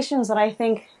correlations that I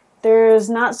think there's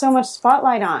not so much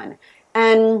spotlight on.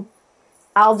 And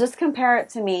I'll just compare it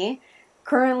to me.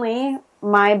 Currently,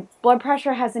 my blood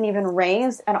pressure hasn't even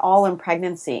raised at all in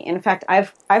pregnancy. In fact,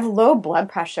 I've low blood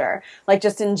pressure, like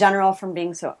just in general from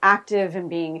being so active and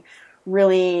being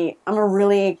I'm a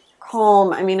really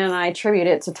calm, and I attribute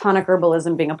it to tonic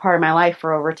herbalism being a part of my life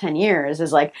for over 10 years,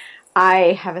 is like,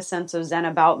 I have a sense of zen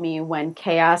about me when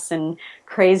chaos and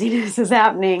craziness is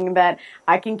happening, that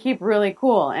I can keep really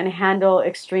cool and handle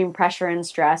extreme pressure and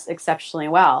stress exceptionally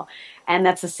well. And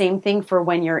that's the same thing for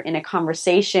when you're in a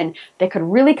conversation that could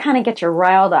really kind of get you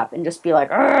riled up and just be like,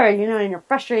 and you're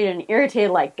frustrated and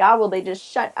irritated, like, God, will they just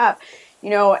shut up?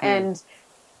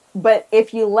 But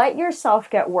if you let yourself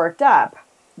get worked up,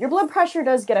 your blood pressure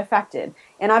does get affected.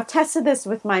 And I've tested this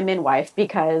with my midwife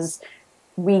because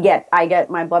I get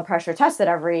my blood pressure tested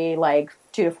every like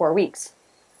 2 to 4 weeks,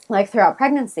 like throughout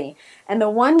pregnancy. And the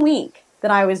 1 week that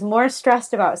I was more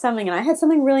stressed about something, and I had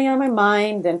something really on my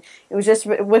mind, and it was just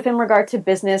within regard to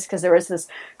business, because there was this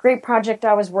great project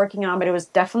I was working on, but it was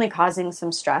definitely causing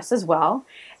some stress as well.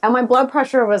 And my blood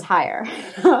pressure was higher.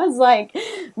 I was like,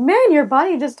 man, your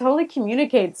body just totally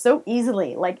communicates so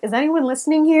easily. Like, is anyone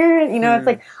listening here? It's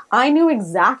like, I knew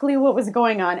exactly what was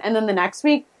going on. And then the next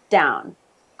week, down.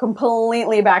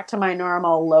 Completely back to my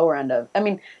normal lower end of,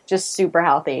 just super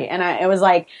healthy. And it was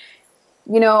like,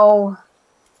 women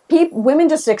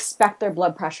just expect their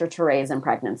blood pressure to raise in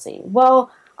pregnancy.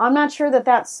 Well, I'm not sure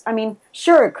that's,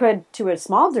 sure it could to a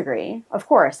small degree. Of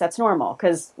course, that's normal,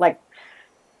 because like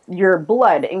your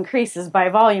blood increases by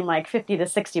volume like 50 to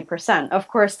 60%. Of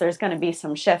course, there's going to be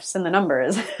some shifts in the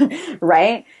numbers,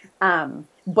 right?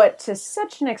 But to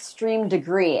such an extreme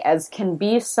degree as can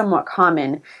be somewhat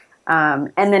common,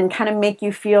 and then kind of make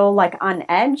you feel like on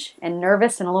edge and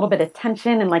nervous and a little bit of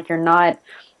tension, and like you're not,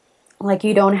 like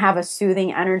you don't have a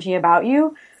soothing energy about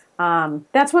you,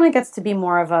 that's when it gets to be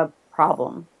more of a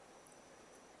problem.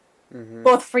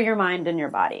 Both for your mind and your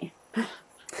body.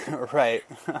 Right.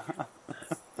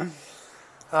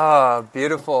 Oh,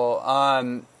 beautiful.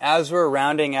 As we're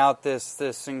rounding out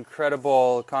this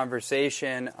incredible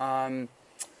conversation,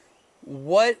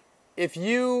 what if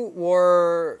you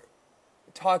were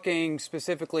talking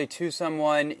specifically to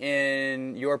someone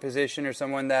in your position or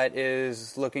someone that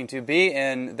is looking to be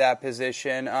in that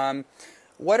position,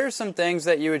 what are some things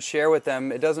that you would share with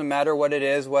them? It doesn't matter what it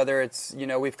is, whether it's,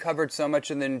 we've covered so much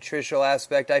in the nutritional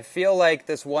aspect. I feel like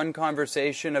this one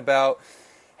conversation about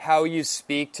how you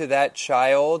speak to that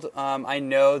child, I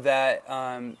know that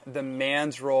the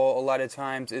man's role a lot of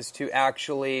times is to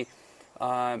actually,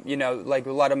 like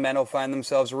a lot of men will find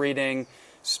themselves reading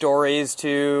stories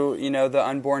to, the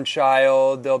unborn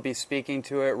child. They'll be speaking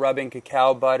to it, rubbing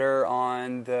cacao butter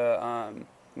on the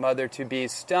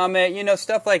mother-to-be's stomach,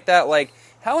 stuff like that. Like,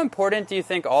 how important do you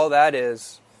think all that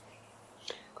is?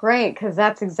 Great, because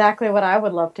that's exactly what I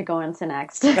would love to go into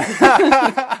next.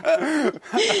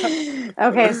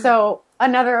 Okay, so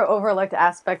another overlooked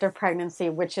aspect of pregnancy,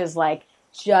 which is like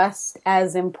just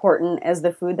as important as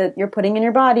the food that you're putting in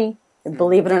your body,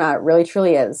 believe it or not, it really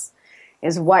truly is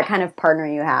what kind of partner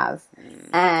you have.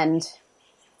 And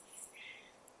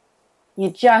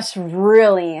you just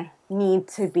really need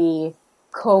to be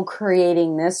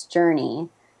co-creating this journey,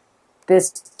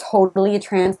 this totally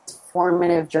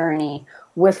transformative journey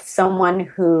with someone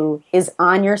who is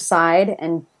on your side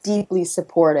and deeply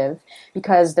supportive,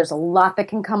 because there's a lot that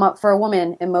can come up for a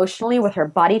woman emotionally with her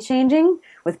body changing,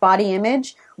 with body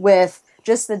image, with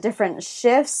just the different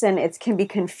shifts, and it can be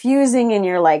confusing and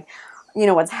you're like, you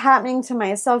know, what's happening to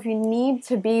myself? You need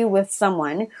to be with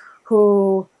someone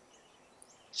who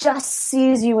just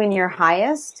sees you in your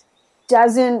highest,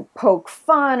 doesn't poke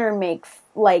fun or make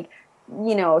like,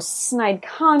 you know, snide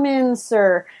comments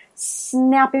or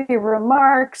snappy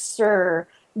remarks or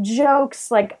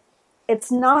jokes. Like,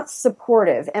 it's not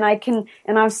supportive. And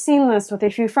I've seen this with a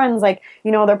few friends, like,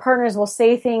 you know, their partners will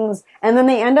say things and then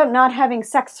they end up not having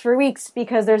sex for weeks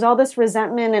because there's all this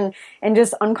resentment and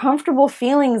just uncomfortable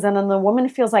feelings. And then the woman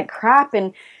feels like crap,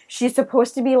 and she's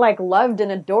supposed to be like loved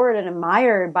and adored and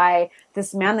admired by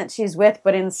this man that she's with,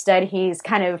 but instead he's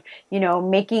kind of, you know,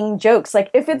 making jokes. Like,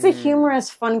 if it's a humorous,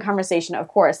 fun conversation, of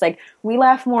course, like, we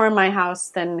laugh more in my house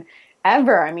than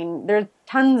ever. I mean, there's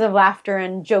tons of laughter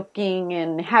and joking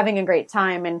and having a great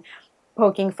time and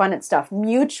poking fun at stuff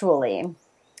mutually.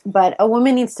 But a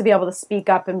woman needs to be able to speak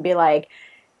up and be like,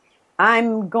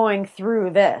 I'm going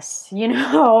through this, you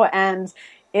know, and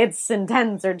it's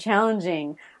intense or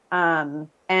challenging.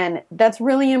 And that's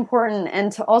really important.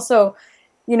 And to also,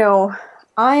 you know,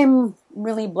 I'm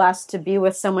really blessed to be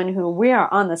with someone who we are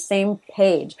on the same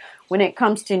page when it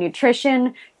comes to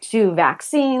nutrition, to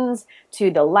vaccines,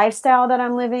 to the lifestyle that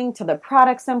I'm living, to the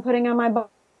products I'm putting on my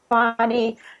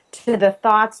body, to the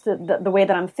thoughts, to the way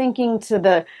that I'm thinking, to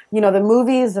the, you know, the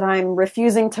movies that I'm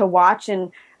refusing to watch.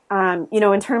 And, you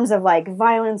know, in terms of like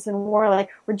violence and war, like,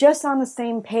 we're just on the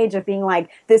same page of being like,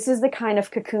 this is the kind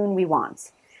of cocoon we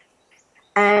want.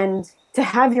 And to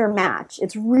have your match,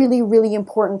 it's really, really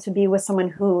important to be with someone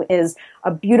who is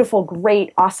a beautiful,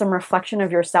 great, awesome reflection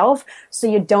of yourself, so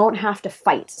you don't have to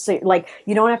fight. So, like,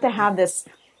 you don't have to have this,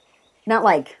 not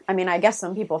like, I mean, I guess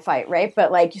some people fight, right?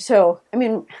 But like, so, I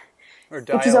mean, or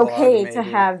dialogue, which is okay maybe. to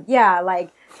have, yeah,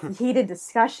 like heated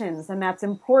discussions, and that's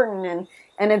important.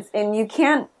 And you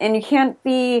can't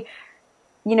be,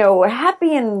 you know,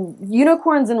 happy and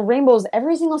unicorns and rainbows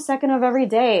every single second of every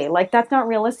day. Like, that's not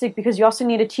realistic, because you also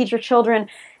need to teach your children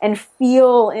and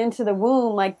feel into the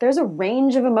womb. Like, there's a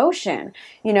range of emotion,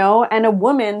 you know, and a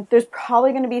woman, there's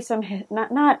probably going to be some,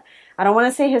 not, I don't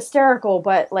want to say hysterical,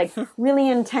 but like really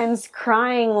intense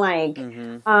crying, like,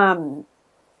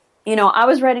 you know, I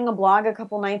was writing a blog a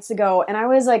couple nights ago and I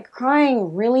was like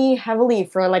crying really heavily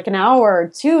for like an hour or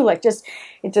two. Like,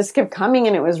 it just kept coming,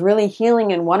 and it was really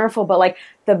healing and wonderful. But like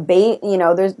you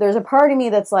know, there's a part of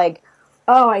me that's like,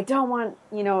 oh, I don't want,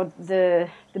 you know, the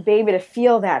baby to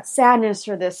feel that sadness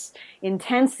or this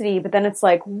intensity. But then it's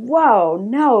like, whoa,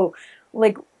 no,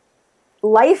 like,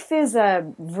 life is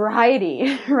a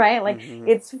variety, right? Like,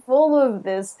 it's full of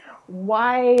this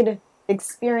wide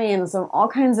experience of all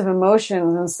kinds of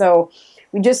emotions. And so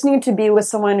we just need to be with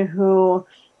someone who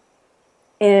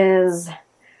is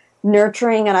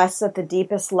nurturing at us at the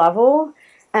deepest level,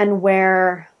 and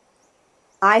where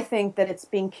I think that it's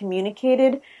being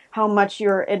communicated how much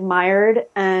you're admired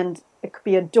and it could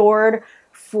be adored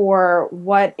for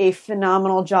what a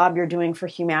phenomenal job you're doing for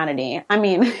humanity. I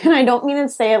mean, and I don't mean to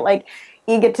say it like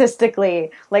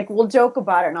egotistically, like, we'll joke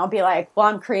about it and I'll be like, well,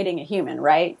 I'm creating a human,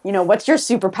 right? You know, what's your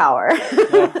superpower?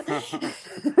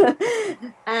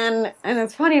 and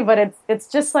it's funny, but it's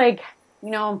just like, you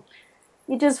know,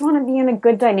 you just want to be in a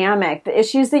good dynamic. The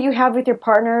issues that you have with your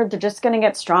partner, they're just going to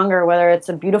get stronger, whether it's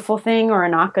a beautiful thing or a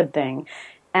not good thing.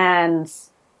 And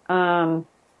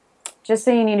just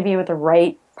say you need to be with the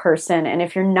right person. And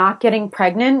if you're not getting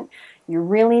pregnant, you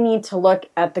really need to look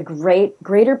at the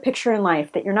greater picture in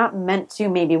life, that you're not meant to,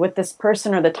 maybe with this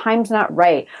person, or the time's not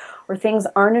right, or things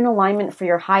aren't in alignment for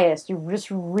your highest. You just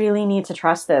really need to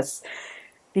trust this,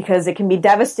 because it can be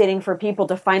devastating for people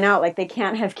to find out like they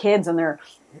can't have kids, and their,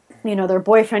 you know, their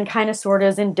boyfriend kind of sort of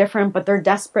is indifferent, but they're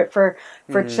desperate for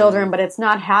children, but it's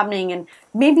not happening. And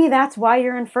maybe that's why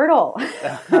you're infertile.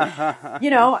 You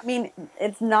know, I mean,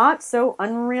 it's not so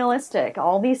unrealistic.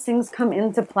 All these things come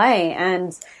into play,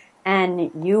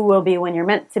 and you will be when you're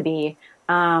meant to be.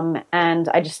 And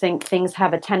I just think things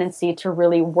have a tendency to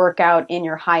really work out in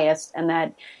your highest, and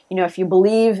that, you know, if you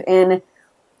believe in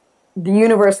the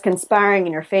universe conspiring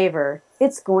in your favor,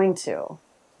 it's going to.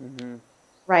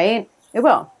 Right? It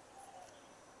will.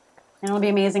 And it'll be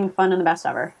amazing, fun, and the best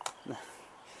ever.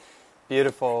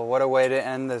 Beautiful. What a way to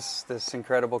end this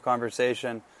incredible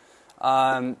conversation.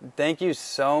 Thank you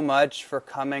so much for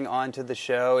coming onto the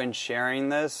show and sharing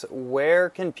this. Where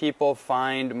can people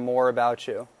find more about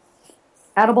you?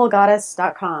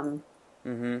 EdibleGoddess.com.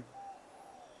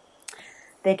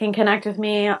 They can connect with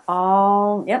me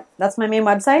all, yep, that's my main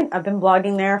website. I've been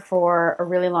blogging there for a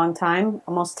really long time,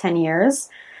 almost 10 years.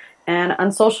 And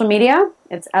on social media,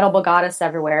 it's Edible Goddess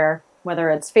everywhere, whether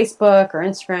it's Facebook or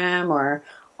Instagram or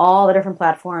all the different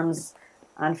platforms.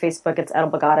 On Facebook, it's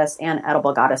Edible Goddess and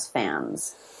Edible Goddess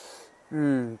Fans.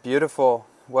 Beautiful.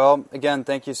 Well, again,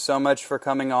 thank you so much for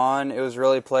coming on. It was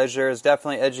really a pleasure. It was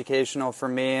definitely educational for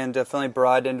me and definitely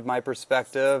broadened my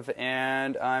perspective,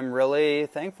 and I'm really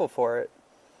thankful for it.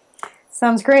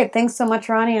 Sounds great. Thanks so much,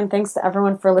 Ronnie, and thanks to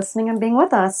everyone for listening and being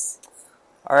with us.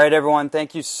 All right, everyone,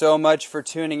 thank you so much for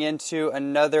tuning into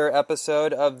another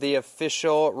episode of the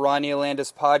official Ronnie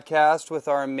Landis podcast with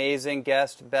our amazing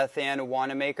guest, Bethanne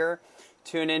Wanamaker.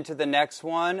 Tune into the next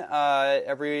one.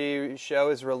 Every show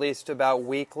is released about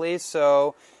weekly,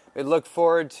 so we look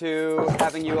forward to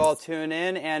having you all tune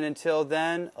in, and until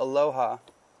then, aloha.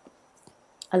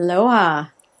 Aloha.